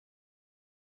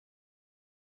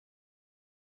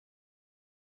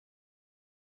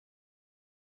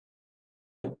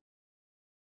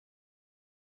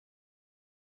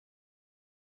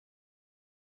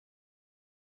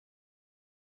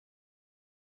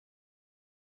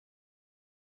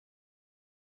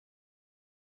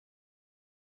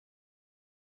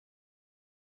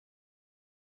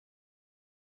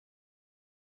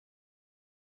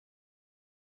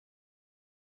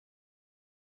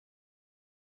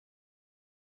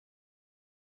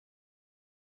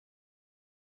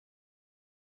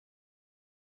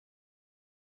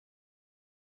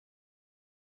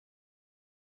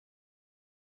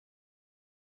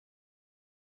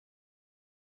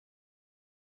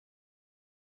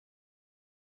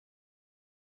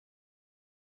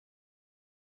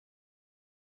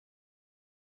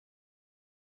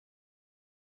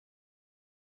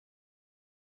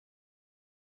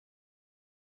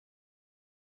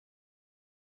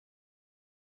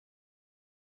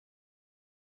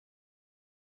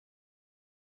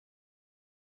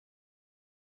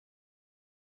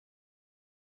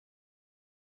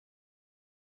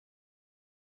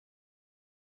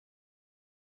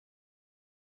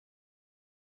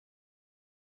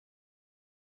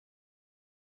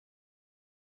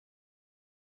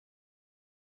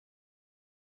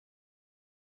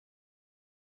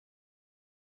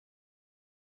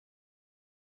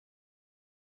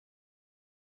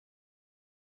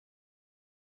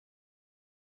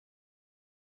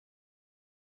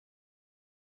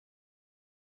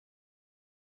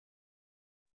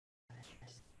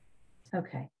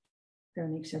 okay.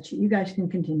 Veronique said you guys can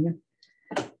continue.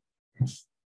 It's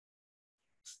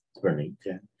Bernie,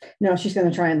 yeah, No, she's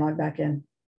gonna try and log back in.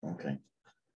 okay.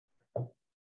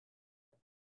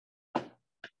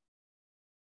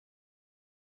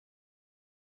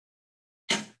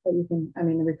 But you can, I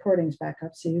mean, the recording's back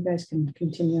up, so you guys can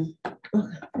continue. What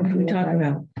are we talking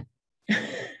about?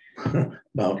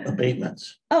 About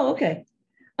abatements. Oh, okay.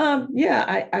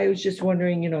 Yeah, I was just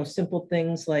wondering, simple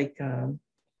things like,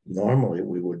 Normally,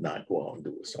 we would not go out and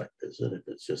do a site visit if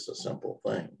it's just a simple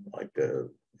thing, like a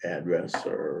address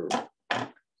or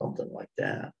something like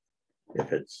that.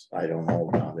 If it's, I don't know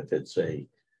about if it's a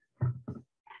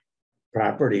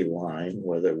property line,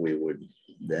 whether we would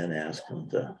then ask them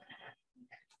to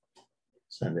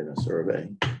send in a survey.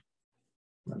 I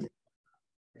mean,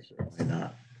 certainly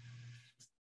not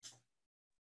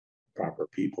proper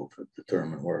people to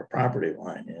determine where a property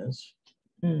line is.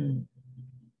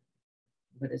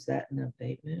 But is that an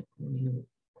abatement when you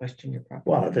question your property?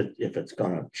 Well, if it's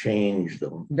gonna change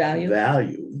the Value?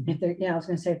 If they're, yeah, I was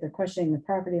gonna say, if they're questioning the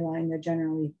property line, they're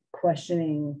generally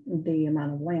questioning the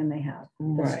amount of land they have, the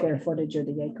Right. square footage or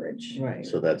the acreage. Right,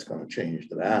 So that's gonna change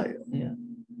the value.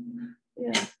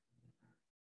 yeah.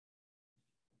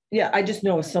 Yeah, I just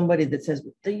know somebody that says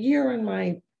the year on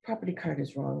my property card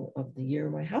is wrong of the year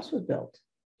my house was built.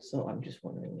 So I'm just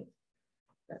wondering if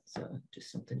that's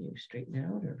just something you straighten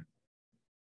out or.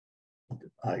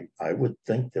 I would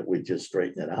think that we just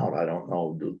straighten it out. I don't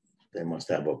know, they must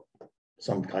have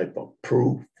some type of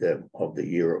proof that of the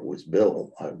year it was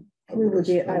built. I would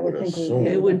think assume.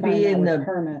 It would be in the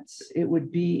permits. It would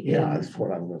be. Yeah, in- that's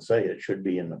what I'm gonna say. It should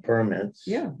be in the permits.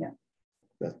 Yeah.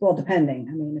 Well, depending,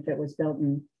 I mean, if it was built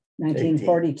in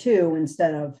 1942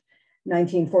 instead of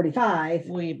 1945.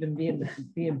 We've been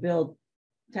being billed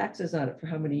taxes on it for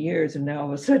how many years, and now all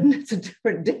of a sudden it's a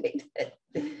different date.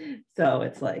 So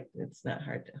it's like, it's not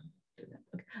hard to do that.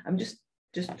 Okay. I'm just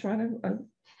trying to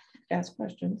ask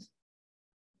questions.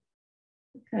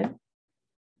 Okay.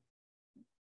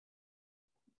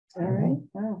 All right,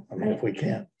 wow. I mean, if we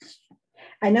can't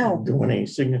I know, do any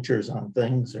signatures on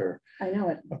things or I know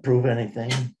it, approve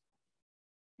anything,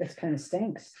 this kind of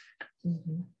stinks.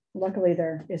 Mhm. Luckily,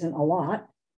 there isn't a lot.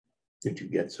 did you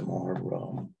get some more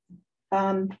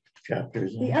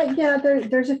chapters? Yeah,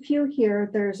 there's a few here.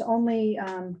 There's only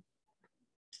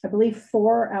I believe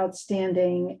 4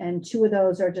 outstanding, and 2 of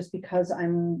those are just because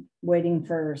I'm waiting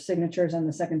for signatures on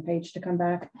the second page to come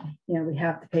back. You know, we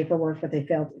have the paperwork, but they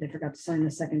forgot to sign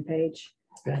the second page.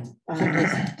 Okay. So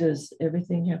does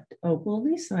everything have to, oh, well,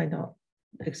 Lee signed off,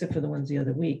 except for the ones the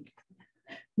other week.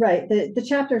 Right, the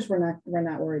chapters we're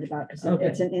not worried about because Okay.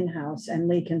 it's an in-house, and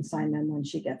Lee can sign them when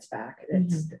she gets back.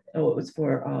 It's Oh, it was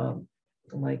for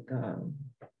like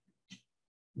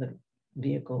the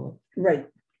vehicle. right,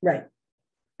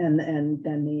 and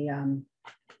then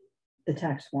the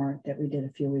tax warrant that we did a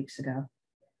few weeks ago.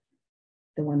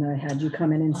 The one that I had you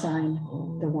come in and sign,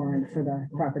 the warrant for the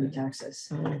property taxes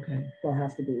Oh, okay. will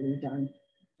have to be redone,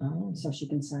 Oh, so she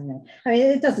can sign it. I mean,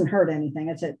 it doesn't hurt anything.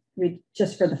 It's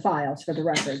just for the files, for the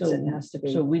records, it has to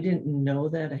be. so we didn't know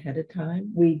that ahead of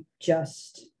time? We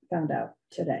just found out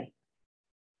today.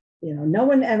 You know, no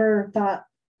one ever thought,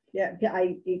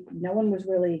 no one was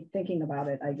really thinking about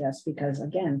it, I guess, because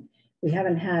again, we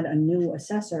haven't had a new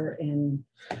assessor in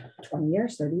 20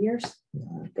 years, 30 years.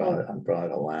 I'm probably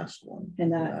the last one.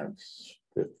 And that's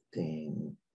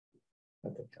 15. I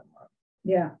think I'm on.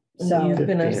 Yeah, And so, you've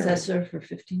been an 15 or- assessor for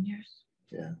 15 years?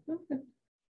 Yeah. Okay.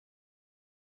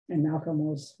 and Malcolm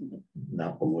was,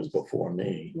 Malcolm was before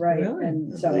me. right, Really?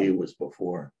 and And so Lee was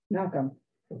before Malcolm,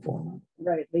 me.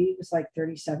 right, Lee was like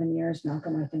 37 years,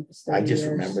 Malcolm, I think, was 30 I just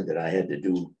years. remember that I had to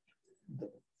do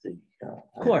the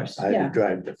Of course, I had yeah. to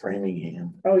drive to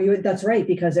Framingham. Oh, that's right,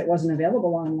 because it wasn't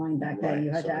available online back then. You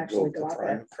Right, had so to I actually drove go to out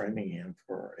there. Framingham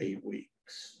for 8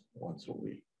 weeks, once a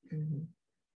week. Mhm.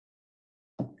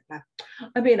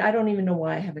 I mean, I don't even know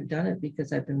why I haven't done it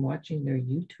because I've been watching their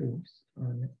YouTubes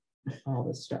on all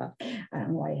this stuff. I don't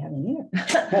know why you haven't either.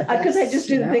 Because I just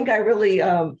didn't think I really,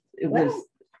 it was, Well.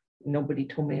 nobody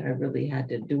told me I really had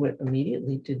to do it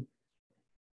immediately to.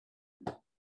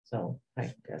 So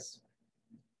I guess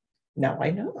now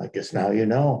I know. I guess now you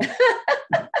know.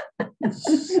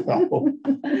 So,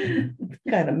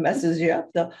 Kind of messes you up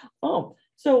though. Oh,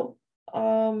 so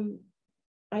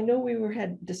I know we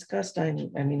had discussed, I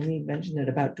mean, we mentioned it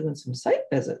about doing some site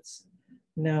visits.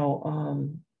 Now,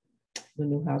 the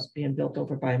new house being built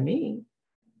over by me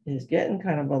is getting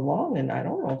kind of along, and I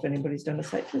don't know if anybody's done a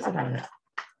site visit on it.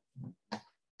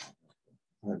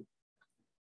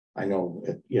 I know,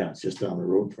 yeah, it's just down the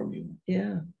road from you.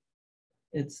 Yeah.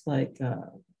 It's like,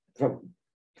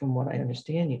 from what I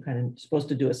understand, you kind of supposed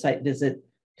to do a site visit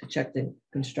to check the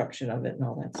construction of it and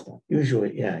all that stuff.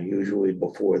 Usually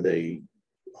before they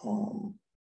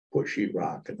put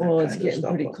sheetrock and that Well, it's kind of getting stuff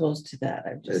pretty up. close to that.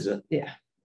 I've just, Is it? yeah.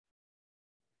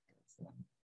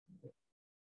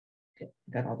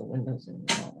 Got all the windows in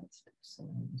and all that stuff. So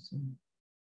I'm assuming.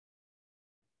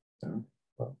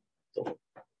 So,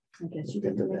 I guess you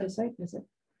get to make a site visit.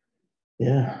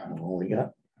 yeah, I've only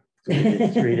got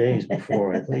 3 days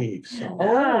before I leave, so.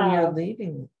 Oh, Ah. you're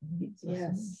leaving.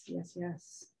 Yes.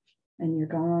 And you're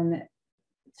gone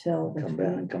till the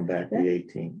Come back the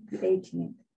 18th.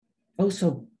 18th. Oh,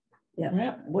 so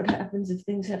Yeah. what happens if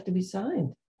things have to be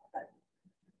signed?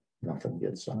 Nothing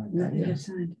gets signed. Nothing Yeah. gets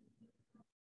signed.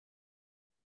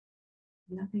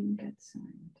 Nothing gets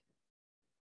signed.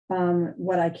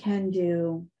 What I can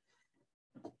do,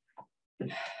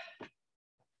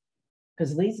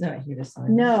 Because Lee's not here to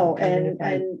sign. No, I mean,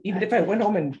 and even if I went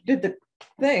home and did the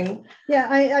thing. yeah,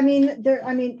 I mean,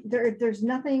 there's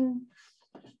nothing.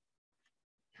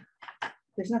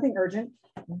 There's nothing urgent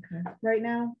Okay. right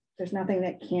now. There's nothing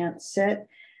that can't sit.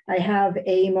 I have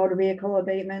a motor vehicle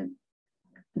abatement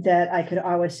that I could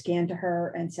always scan to her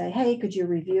and say, hey, could you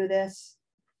review this?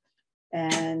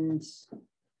 And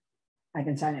I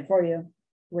can sign it for you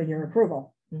with your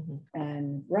approval. Mhm.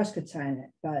 And Russ could sign it,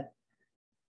 but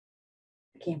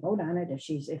I can't vote on it. If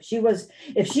she was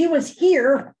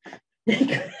here,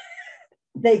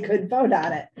 they could vote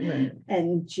on it. Right.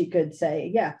 And she could say,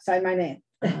 yeah, sign my name.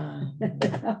 Um,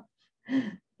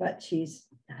 But she's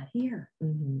not here.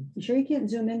 mhm. You sure you can't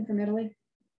zoom in from Italy?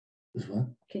 Is what?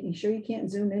 You sure you can't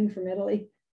zoom in from Italy?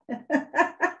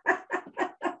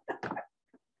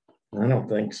 I don't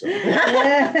think so. I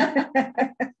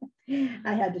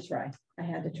had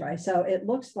to try. So it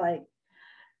looks like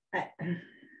I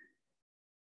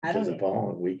Because don't the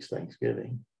following week's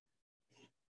Thanksgiving.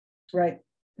 right.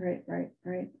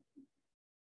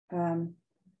 I'm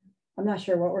not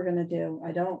sure what we're gonna do.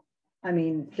 I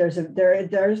mean, there's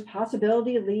a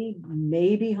possibility Lee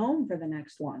may be home for the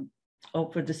next one. Oh,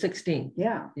 for the 16th.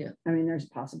 Yeah. Yeah. I mean, there's a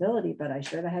possibility, but I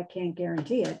sure the heck can't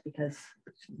guarantee it because,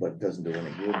 But it doesn't do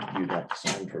any good. You'd have to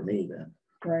sign for me then.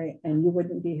 right, and you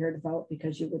wouldn't be here to vote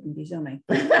because you wouldn't be zooming.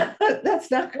 That's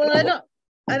not. Well,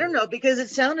 I don't know, because it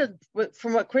sounded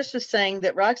from what Chris was saying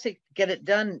that Roxy could get it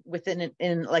done within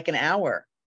in like an hour.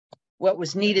 what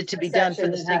was needed to be done for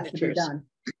the section that has to be signatures. done.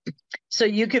 So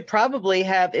you could probably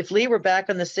have, if Lee were back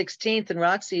on the 16th and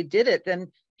Roxy did it,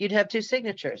 then you'd have 2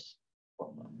 signatures.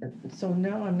 So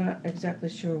now I'm not exactly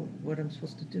sure what I'm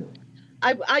supposed to do.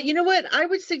 You know what? I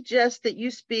would suggest that you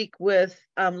speak with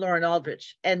Lauren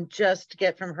Aldrich and just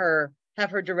get from her, have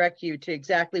her direct you to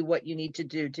exactly what you need to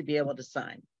do to be able to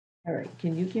sign. All right,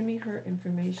 can you give me her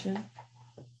information?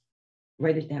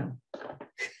 Write it down.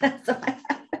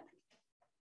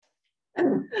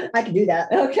 I can do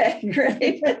that. Okay,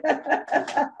 great.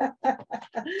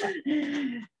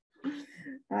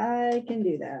 I can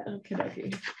do that.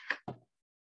 Okay.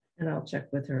 And I'll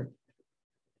check with her.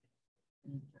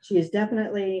 She is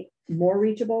definitely more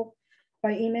reachable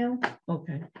by email.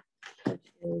 Okay.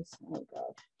 Which is, oh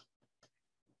God.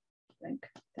 Think.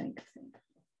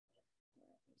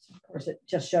 Of course, it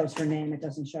just shows her name. It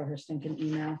doesn't show her stinking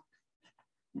email.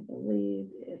 I believe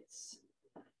it's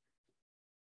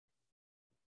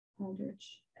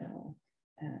Aldrich L.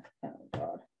 Oh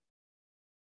God.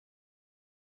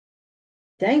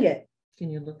 Dang it.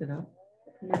 Can you look it up?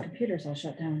 My computer's all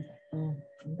shut down. Oh,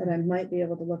 But I might be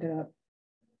able to look it up.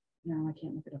 No, I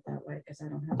can't look it up that way because I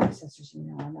don't have the assessor's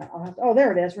email on that. I'll have to, oh,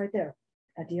 there it is right there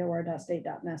at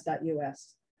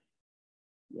dor.state.mass.us.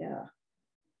 Yeah.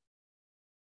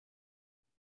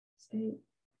 State.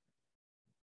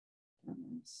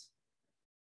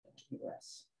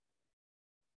 US.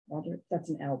 Aldrich, that's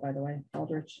an L, by the way.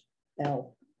 Aldrich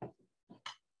L.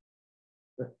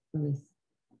 let me.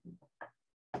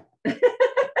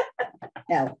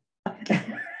 L.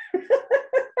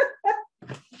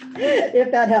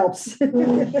 If that helps.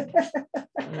 Okay.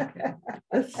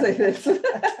 Let's say this.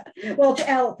 Well, it's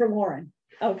L for Lauren.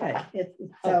 Okay.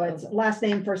 So it's last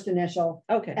name, first initial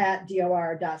Okay. at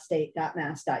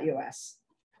dor.state.mass.us.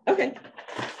 Okay.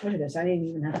 Look at this. I didn't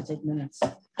even have to take minutes.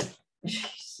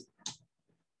 Jeez.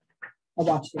 I'll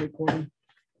watch the recording.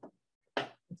 I'll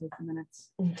take the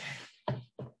minutes. Okay.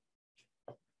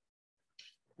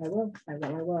 I will.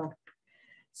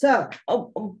 So,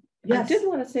 Yes. yes. I did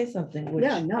want to say something. Which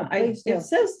Yeah, no, please do. it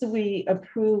says that we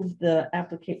approve the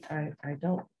application. I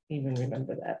don't even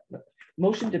remember that. But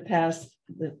motion to pass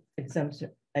the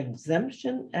exemption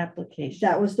application.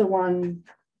 That was the one.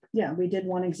 Yeah, we did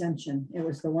one exemption. It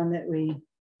was the one that we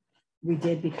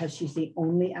did because she's the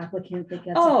only applicant that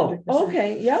gets. Oh, 100%.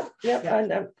 okay. Yep.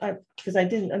 Yeah. Because I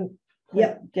didn't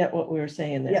get what we were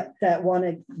saying there. Yep, that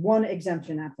one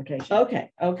exemption application. Okay,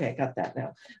 got that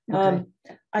now. Okay.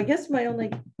 I guess my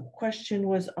only question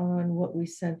was on what we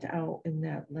sent out in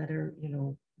that letter,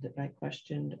 that I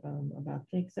questioned about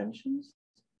the exemptions.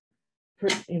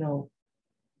 The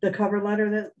cover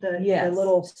letter, the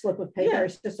little slip of paper,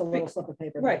 it's just a little slip of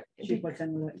paper. Right. She puts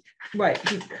in with it. Right,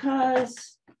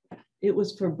 because it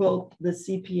was for both the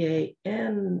CPA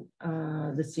and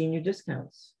the senior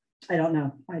discounts. I don't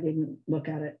know. I didn't look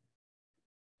at it.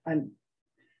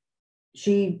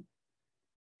 She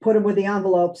put them with the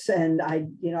envelopes and I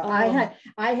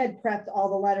had prepped all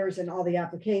the letters and all the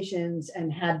applications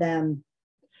and had them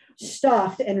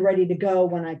stuffed and ready to go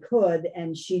when I could.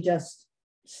 And she just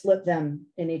slipped them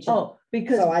in each.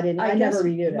 Because so I never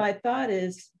reviewed it. My thought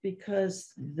is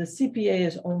because the CPA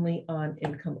is only on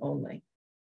income only,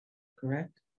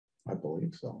 correct? I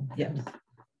believe so. Yes.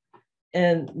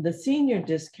 And the senior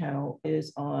discount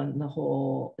is on the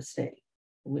whole estate,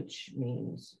 which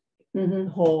means the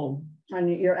whole on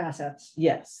your assets.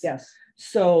 Yes. Yes.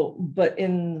 So, but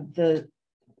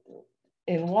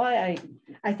why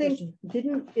I think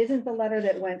isn't the letter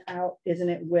that went out, isn't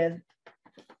it with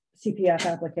CPF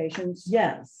applications?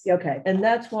 Yes. Okay. And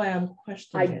that's why I'm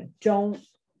questioning I don't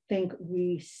think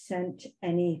we sent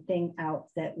anything out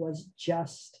that was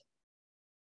just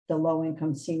the low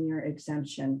income senior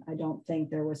exemption. I don't think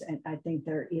there was, and I think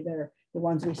they're either the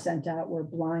ones we sent out were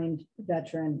blind,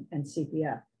 veteran, and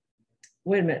CPF.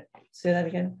 Wait a minute, say that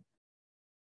again.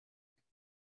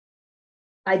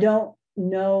 I don't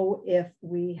know if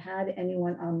we had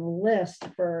anyone on the list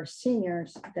for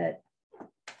seniors that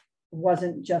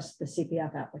wasn't just the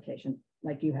CPF application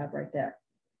like you have right there.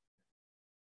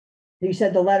 You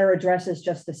said the letter addresses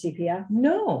just the CPF?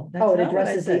 No. It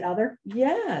addresses the other?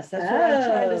 Yes, that's what I'm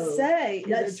trying to say.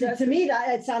 To me,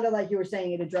 it sounded like you were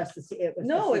saying it addressed it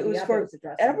was for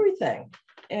everything.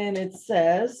 And it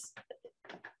says,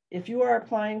 if you are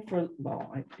applying for,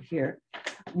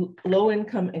 low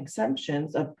income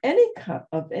exemptions of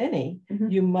any,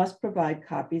 you must provide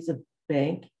copies of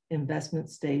bank and investment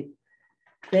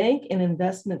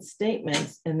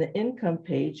statements in the income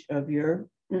page of your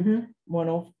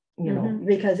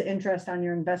because interest on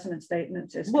your investment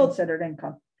statements is considered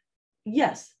income.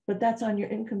 Yes, but that's on your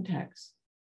income tax.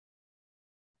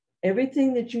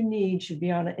 everything that you need should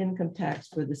be on an income tax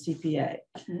for the CPA.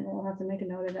 We'll have to make a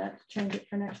note of that, change it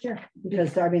for next year,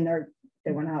 because I mean,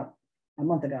 they went out a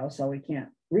month ago, so we can't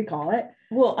recall it.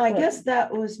 Well, I But- guess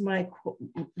that was my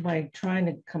trying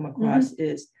to come across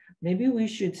is maybe we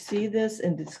should see this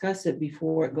and discuss it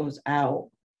before it goes out.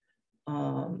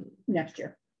 Next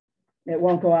year. It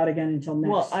won't go out again until next.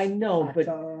 Well, I know, but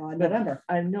November.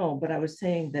 I know, but I was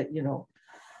saying that, you know,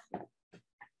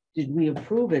 did we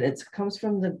approve it? It comes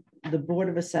from the Board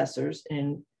of Assessors,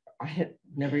 and I had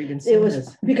never even It seen was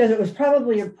this. because it was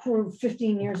probably approved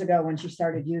 15 years ago when she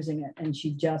started using it, and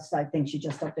I think she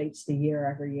just updates the year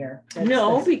every year.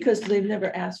 No, because they've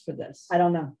never asked for this. I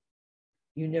don't know.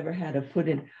 You never had to put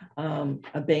in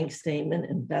a bank statement,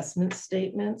 investment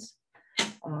statements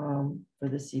for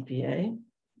the CPA.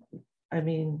 I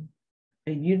mean,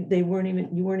 you weren't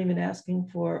even asking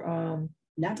for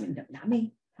Not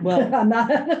me. well, I'm not.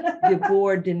 the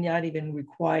board did not even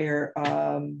require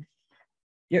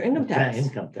your income tax.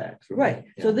 Income tax. Right.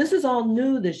 So Yeah. this is all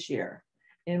new this year.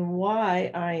 And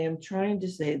why I am trying to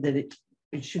say that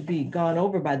it should be gone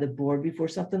over by the board before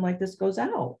something like this goes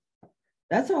out.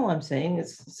 That's all I'm saying.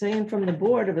 It's saying from the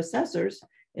Board of Assessors,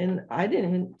 and I didn't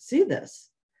even see this.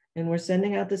 And we're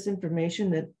sending out this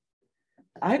information that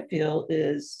I feel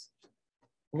is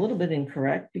a little bit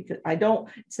incorrect, because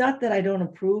it's not that I don't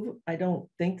approve. I don't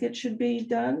think it should be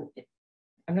done.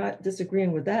 I'm not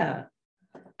disagreeing with that.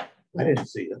 I didn't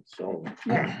see it, so.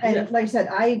 Yeah, and like I said,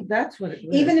 That's what it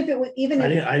was. even if it was,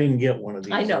 I didn't get one of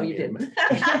these. I know in- you in didn't.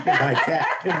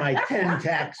 In my 10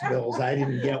 tax bills, I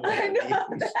didn't get one I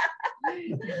of these.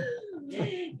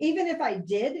 even if I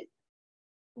did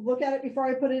look at it before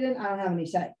I put it in, I don't have any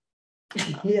say.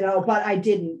 You know, but I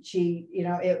didn't.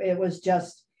 It was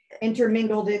just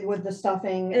intermingled it with the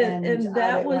stuffing. And out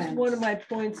that it was went. one of my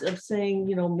points of saying,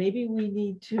 you know, maybe we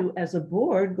need to, as a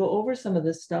board, go over some of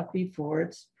this stuff before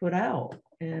it's put out,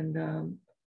 and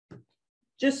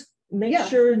just make Yeah,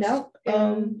 sure. no,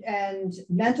 and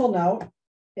mental note,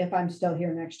 if I'm still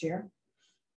here next year.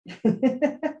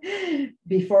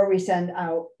 Before we send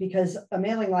out, because a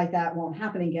mailing like that won't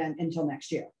happen again until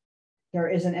next year. There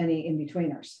isn't any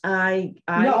in-betweeners.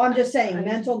 No, I'm just saying, I-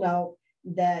 mental note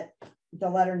that the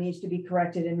letter needs to be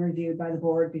corrected and reviewed by the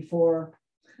board before,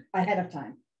 ahead of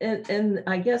time. And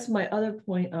I guess my other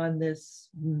point on this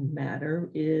matter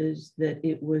is that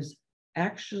it was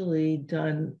actually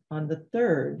done on the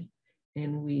 3rd,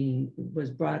 and was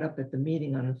brought up at the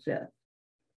meeting on the 5th.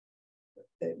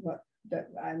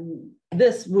 I'm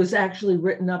This was actually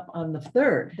written up on the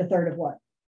 3rd, the 3rd of what?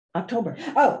 October.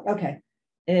 Oh, okay.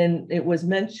 And it was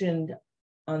mentioned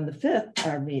on the 5th,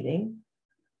 our meeting.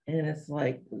 And it's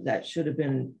like, that should have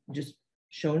been just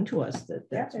shown to us that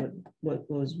that's Yeah. what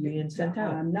was being sent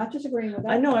out. I'm not disagreeing with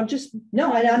that. I know, I'm just,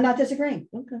 No, I'm not disagreeing.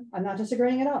 okay. I'm not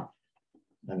disagreeing at all.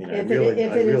 I mean, If I it really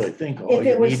is- think all if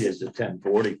it you was- need is a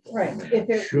 1040. form. Right. and If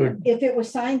it Should, If it was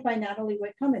signed by Natalie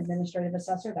Whitcomb, Administrative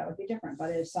Assessor, that would be different,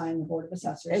 but it is signed the Board of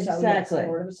Assessors. So yes, the Exactly.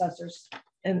 Board of Assessors.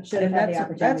 And Should have had the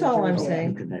that's opportunity all to I'm review it. you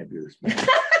saying. can have yours.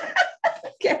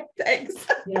 Okay, thanks.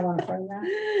 You don't want to frame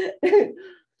that?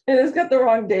 And it's got the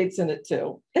wrong dates in it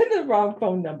too, and the wrong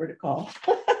phone number to call.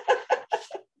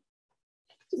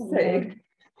 Just saying.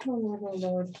 Oh,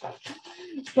 Lord.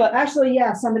 But Actually,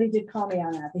 yeah, somebody did call me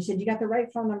on that. They said you got the right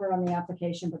phone number on the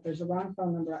application, but there's a wrong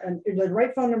phone number. And the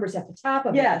right phone number is at the top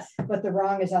of it, yes, but the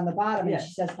wrong is on the bottom. And Yeah.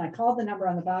 she says, I called the number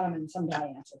on the bottom and some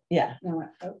guy answered. yeah, And I went,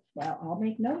 oh, well, I'll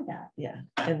make note of that. yeah,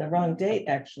 and the wrong date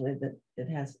actually that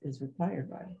it is required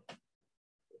by.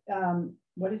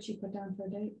 What did she put down for a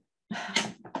date?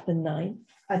 The 9th,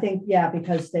 I think, yeah,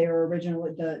 because they were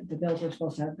originally, the bills were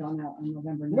supposed to have gone out on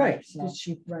November 9th. right? So,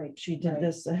 right. She did right.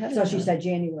 this ahead. So of she time. said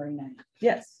January 9th.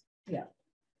 Yes. Yeah.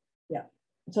 Yeah.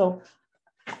 So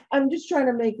I'm just trying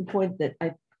to make a point that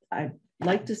I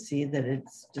like to see that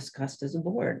it's discussed as a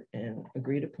board and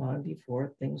agreed upon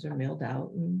before things are mailed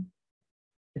out. And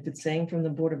if it's saying from the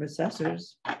Board of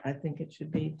Assessors, I think it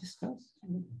should be discussed.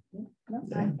 No,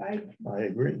 Yeah. I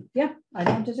agree. yeah, I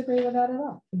don't disagree with that at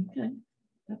all. Okay,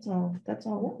 that's all. That's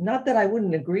all. Not that I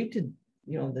wouldn't agree to,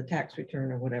 the tax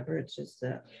return or whatever. It's just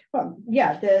that. Well,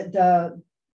 yeah,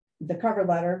 the cover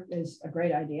letter is a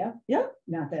great idea. Yeah.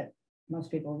 Not that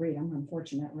most people read them,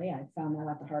 unfortunately. I found that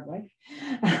out the hard way.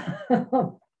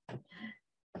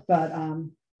 But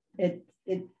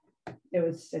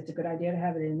it's a good idea to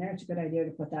have it in there. It's a good idea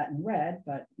to put that in red,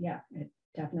 but yeah, it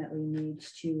definitely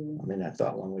needs I mean, I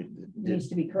thought when we did,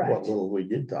 to be what correct. little we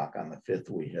did talk on the 5th,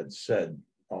 we had said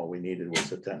all we needed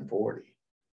was a 1040.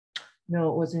 No,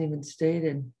 it wasn't even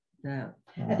stated that.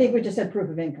 I think we just said proof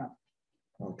of income.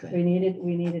 Okay, We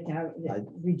needed to have,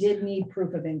 we did need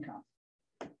proof of income.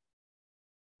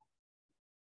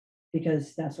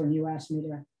 Because that's when you asked me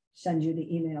to send you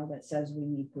the email that says we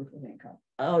need proof of income.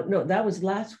 Oh, no, that was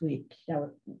last week. That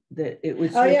was, That it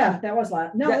was. oh yeah, that was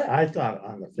last, no, That- I thought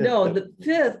on the 5th. No, the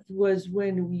 5th was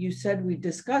when you said we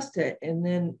discussed it, and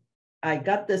then I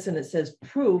got this and it says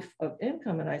proof of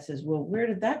income, and I says, well, where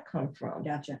did that come from?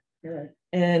 gotcha, you're right.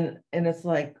 And it's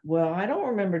like, well, I don't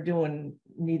remember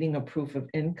needing a proof of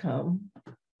income,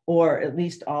 or at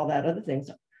least all that other things.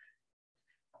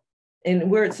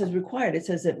 And where it says required, it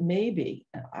says it may be.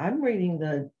 I'm reading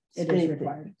the It is state.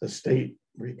 required. The state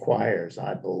requires,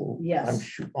 I believe.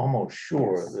 Yes. I'm almost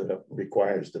sure Yes. that it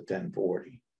requires the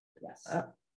 1040. Yes.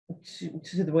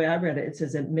 To the way I read it, it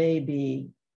says it may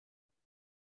be.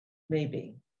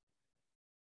 Maybe.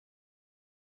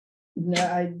 No,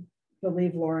 I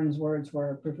believe Lauren's words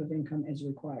were proof of income is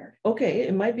required. Okay,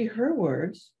 it might be her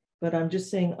words, but I'm just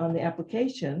saying on the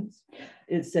applications,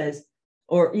 it says,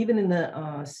 or even in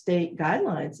the state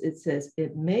guidelines, it says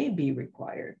it may be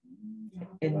required.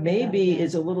 And Look at maybe that.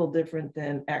 is a little different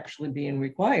than actually being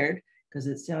required, because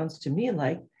it sounds to me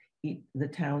like the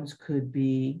towns could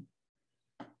be,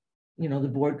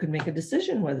 the board could make a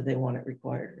decision whether they want it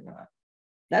required or not.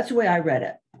 That's the way I read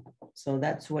it. So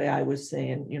that's the way I was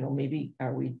saying, maybe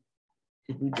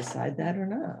did we decide that or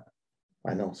not?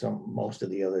 I know most of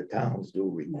the other towns do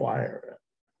require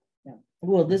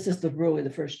Well, this is really the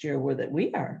first year where that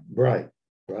we are. it. Right,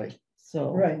 right.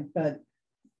 So. Right, but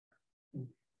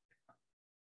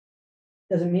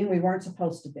doesn't mean we weren't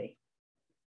supposed to be.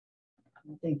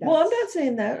 I think that's. Well, I'm not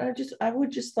saying that. I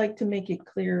would just like to make it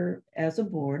clear as a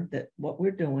board that what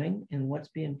we're doing and what's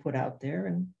being put out there,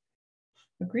 and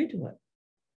agree to it.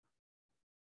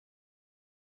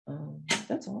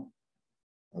 That's all.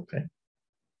 Okay.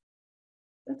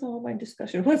 That's all my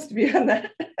discussion wants to be on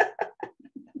that.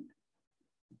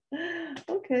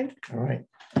 Okay. All right.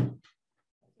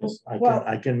 Well-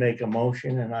 I can make a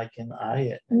motion and I can eye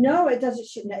it. No, it doesn't,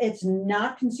 it's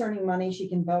not concerning money. She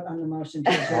can vote on the motion.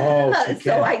 to adjourn. Oh, she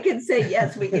So can. I can say,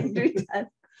 yes, we can do that.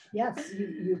 Yes,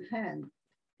 you can.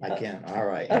 I can, all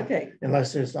right. Okay.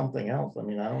 Unless there's something else. I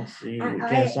mean, I don't see, we I-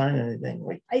 can't sign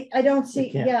anything. I don't We see,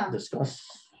 can't yeah, discuss.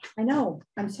 I know,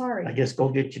 I'm sorry. I guess go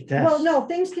get your test. Well, no,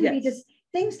 things can be Yes.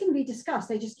 things can be discussed,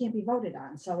 they just can't be voted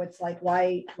on. So it's like,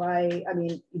 why, I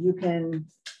mean, you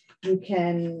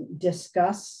can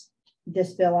discuss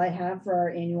this bill I have for our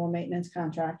annual maintenance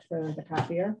contract for the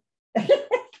copier.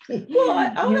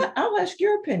 Well, I'll ask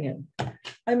your opinion.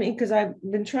 I mean, because I've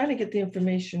been trying to get the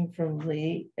information from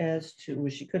Lee as to, well,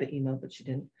 she could have emailed, but she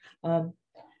didn't. I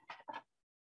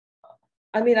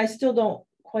mean, I still don't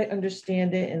quite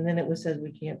understand it. And then it was said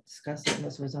we can't discuss it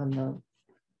unless it was on the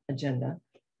agenda.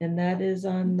 And that is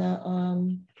on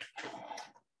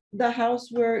the house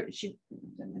where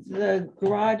the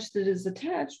garage that is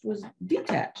attached was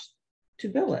detached to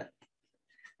bill it.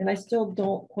 And I still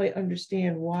don't quite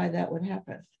understand why that would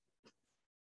happen.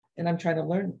 And I'm trying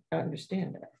to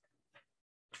understand it.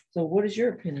 So what is your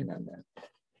opinion on that?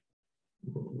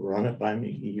 Run it by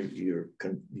me. You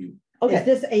Is Okay,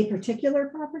 this a particular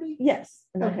property? yes.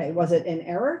 Okay, was it an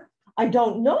error? I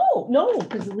don't know, no,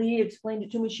 because Lee explained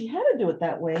it to me. She had to do it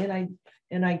that way,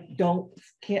 and I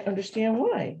can't understand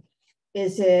why.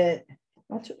 Is it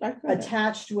I could.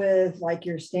 attached with like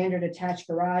your standard attached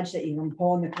garage that you can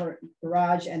pull in the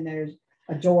garage and there's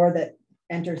a door that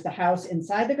enters the house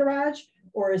inside the garage?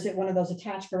 Or is it one of those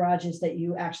attached garages that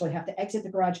you actually have to exit the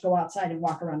garage, go outside and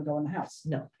walk around and go in the house?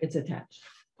 No, it's attached.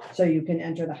 So you can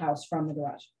enter the house from the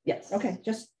garage. Yes. Okay,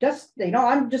 just,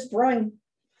 I'm just throwing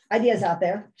ideas out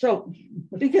there. So,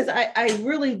 because I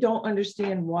really don't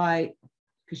understand why,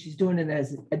 because she's doing it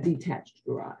as a detached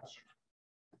garage.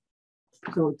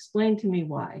 So explain to me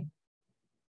why.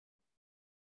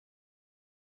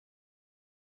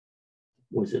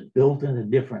 Was it built in a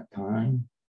different time?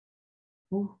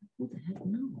 Well, who the heck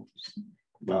knows?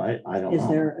 Well, I don't Is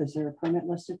know. there a permit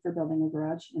listed for building a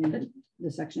garage in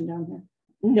the section down here?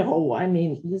 No, I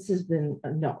mean, this has been,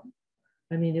 no.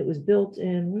 I mean, it was built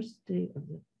in, where's the date of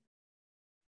it?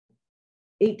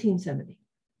 1870.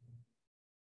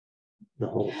 The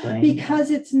whole thing.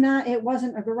 Because it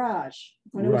wasn't a garage.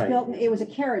 When it was Right. built, it was a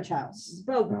carriage house.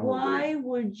 But No, why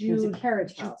would It was a you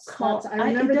carriage house. call? I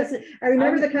remember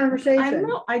the I conversation.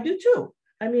 know, I do too.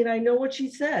 I mean, I know what she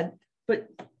said, but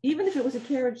even if it was a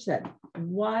carriage set,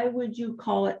 why would you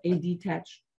call it a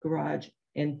detached garage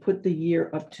and put the year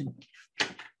up to,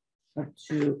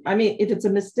 I mean, if it's a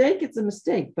mistake, it's a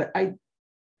mistake, but I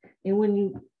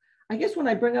guess when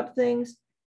I bring up things,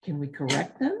 can we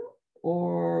correct them?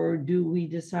 Or do we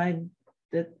decide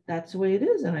that that's the way it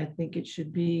is? And I think it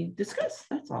should be discussed,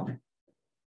 that's all.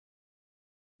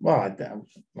 Well,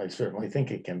 I certainly think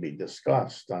it can be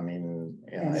discussed. I mean,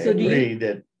 and I So do you- agree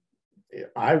that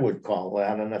I would call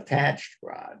that an attached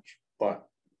garage, but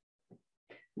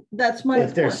That's my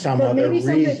if there's point. some But other maybe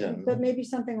something, reason, but maybe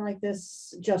something like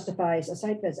this justifies a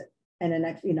site visit and an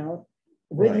next,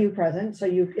 with Right. you present, so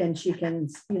she can,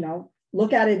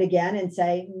 look at it again and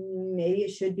say, maybe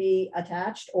it should be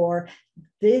attached, or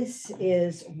this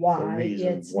is the why reason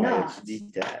it's why not. it's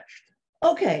detached.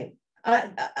 Okay,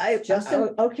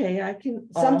 okay, I can.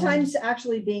 Sometimes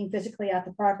actually being physically at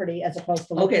the property as opposed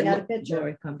to Okay, looking at a look, picture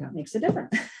Lori, calm down. makes a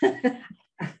difference.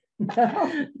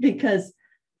 Because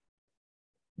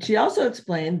she also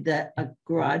explained that a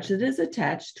garage that is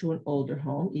attached to an older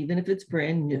home, even if it's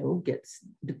brand new, gets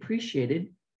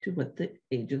depreciated to what the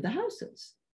age of the house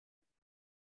is.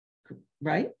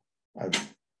 Right?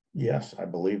 Yes, I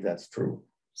believe that's true.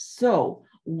 So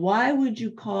why would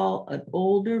you call an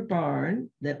older barn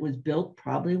that was built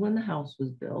probably when the house was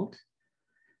built,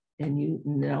 and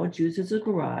now it's used as a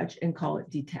garage, and call it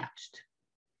detached?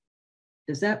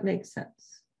 Does that make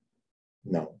sense?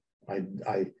 No,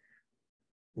 I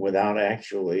without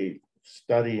actually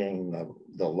studying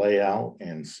the layout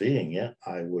and seeing it,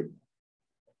 I would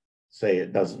say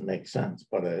it doesn't make sense,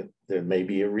 but there may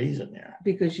be a reason there.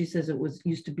 Because she says it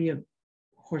used to be a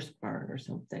horse barn or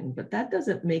something, but that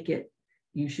doesn't make it,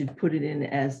 you should put it in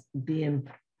as being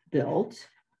built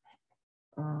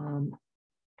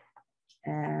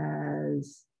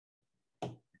as,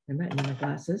 I'm not in my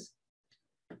glasses,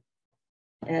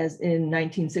 as in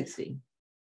 1960.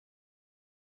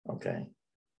 Okay,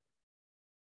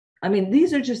 I mean,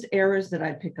 these are just errors that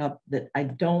I pick up that I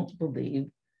don't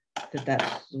believe that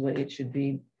that's the way it should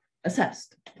be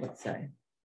assessed, let's say.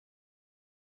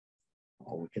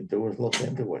 all we can do is look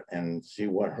into it and see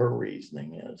what her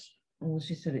reasoning is. Well,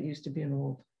 she said it used to be an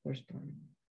old horse barn.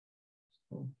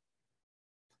 So,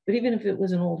 but even if it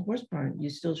was an old horse barn, you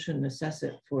still shouldn't assess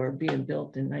it for being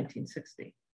built in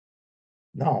 1960.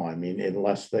 No, I mean,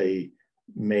 unless they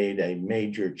made a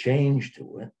major change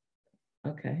to it.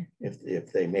 Okay.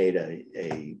 If they made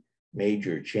a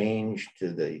major change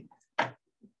to the,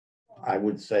 I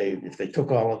would say if they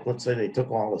took let's say they took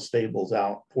all the stables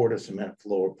out, poured a cement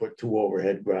floor, put 2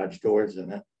 overhead garage doors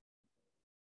in it,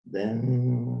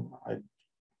 then I'd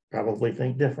probably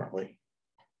think differently.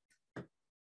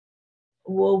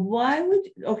 Well, why would,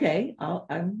 okay,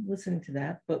 I'm listening to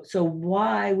that, but so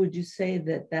why would you say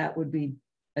that that would be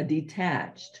a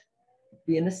detached,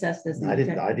 being assessed as I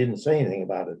detached? didn't say anything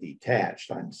about a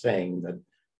detached. I'm saying the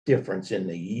difference in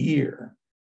the year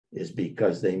is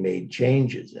because they made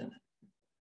changes in it.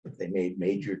 If they made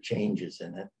major changes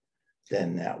in it,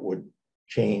 then that would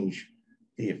change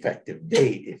the effective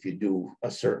date if you do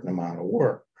a certain amount of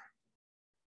work.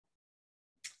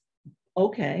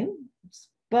 Okay,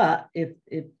 but if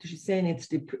she's saying it's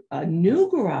a new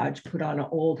garage put on an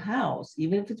old house,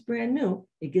 even if it's brand new,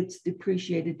 it gets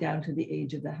depreciated down to the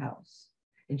age of the house.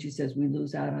 And she says we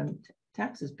lose out on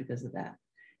taxes because of that.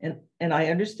 And I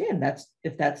understand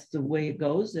if that's the way it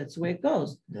goes, that's the way it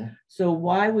goes. Yeah. So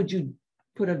why would you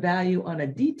put a value on a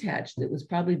detached that was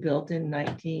probably built in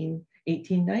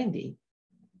 1890?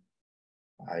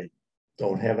 I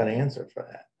don't have an answer for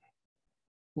that.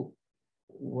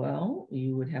 Well,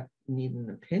 you would need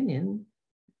an opinion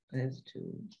as to.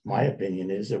 My opinion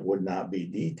is it would not be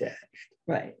detached.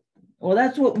 Right. Well,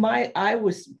 that's what I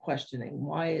was questioning.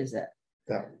 Why is that?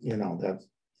 That's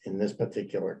in this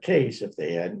particular case, if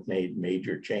they had made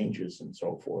major changes and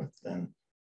so forth, then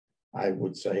I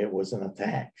would say it wasn't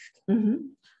attached.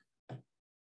 Mm-hmm.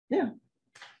 Yeah.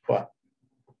 But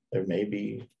there may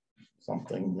be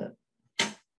something that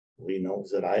Lee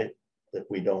knows that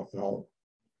we don't know.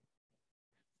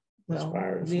 As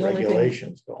far as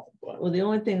regulations go. But Well, the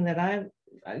only thing that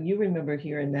you remember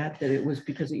hearing that it was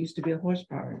because it used to be a horse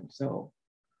barn, so.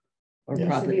 Or It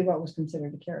used to be probably, what was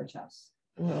considered a carriage house,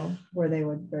 well, where they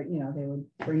would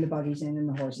bring the buggies in and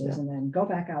the horses Yeah. and then go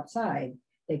back outside.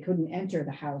 They couldn't enter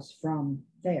the house from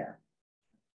there.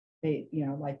 They,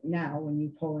 like now, when you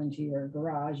pull into your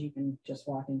garage, you can just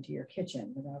walk into your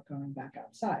kitchen without going back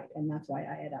outside. And that's why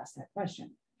I had asked that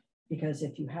question. Because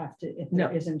if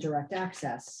there isn't direct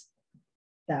access,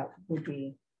 that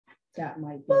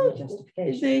might be a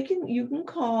justification. you can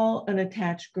call an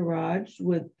attached garage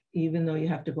even though you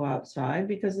have to go outside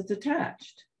because it's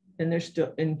attached.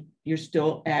 And you're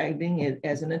still adding it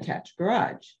as an attached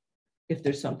garage. If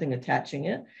there's something attaching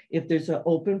it, if there's an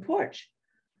open porch,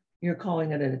 you're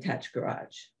calling it an attached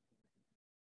garage.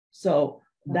 So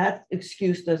that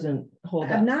excuse doesn't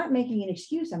hold up. I'm not making an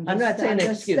excuse. I'm not saying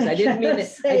an excuse. I didn't mean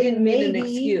it. I didn't mean an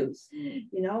excuse. I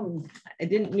I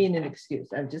didn't mean an excuse.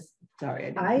 I'm just Sorry, I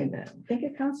didn't I mean that. think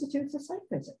it constitutes a site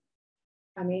visit.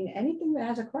 I mean, anything that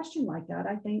has a question like that,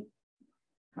 I think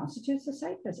constitutes a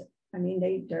site visit. I mean,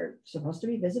 they're supposed to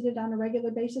be visited on a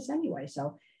regular basis anyway.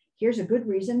 So here's a good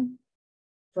reason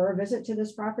for a visit to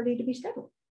this property to be scheduled.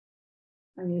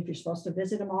 I mean, if you're supposed to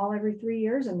visit them all every 3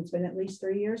 years, and it's been at least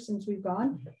 3 years since we've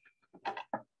gone,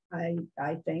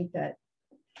 I think that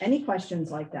any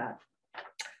questions like that.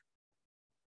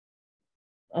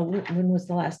 When was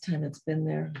the last time it's been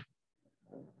there?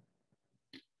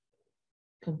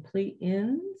 Complete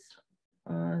ends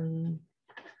on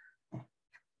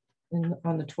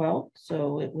the 12th,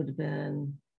 so it would have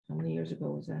been, how many years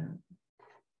ago was that?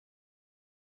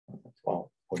 12.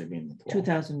 What do you mean?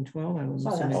 2012. I was So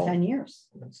that's assuming. 10 years.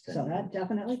 That's 10 So that years.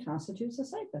 definitely constitutes a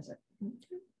site visit.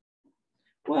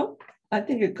 Well, I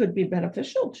think it could be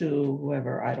beneficial to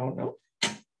whoever, I don't know.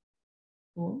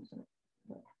 Who owns it?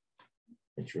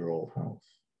 It's your old house.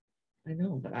 I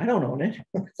know, but I don't own it.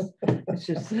 It's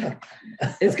just,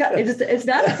 it's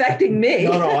not affecting me.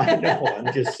 No, I know.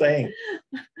 I'm just saying.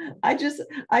 I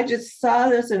just saw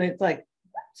this and it's like,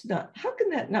 it's not, how can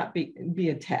that not be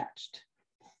attached?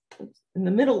 It's in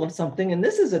the middle of something and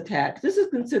this is attached. This is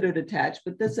considered attached,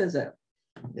 but this isn't.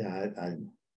 Yeah,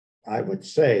 I would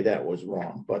say that was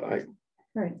wrong, but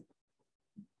Right.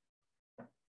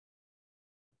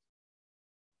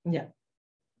 Yeah.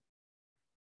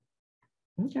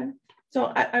 Okay.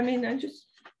 So I mean,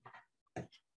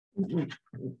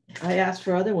 I asked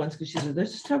for other ones because she said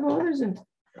there's several others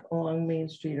along Main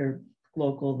Street or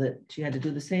local that she had to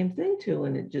do the same thing to,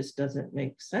 and it just doesn't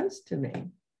make sense to me.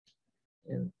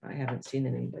 And I haven't seen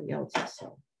anybody else's,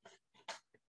 so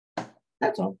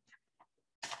that's all.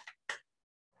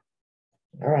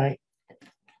 all right.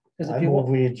 Because I if you move want,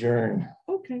 we adjourn.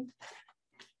 okay.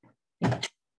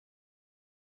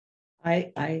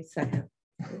 I second.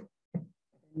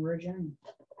 We're adjourned.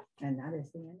 And that is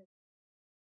the end.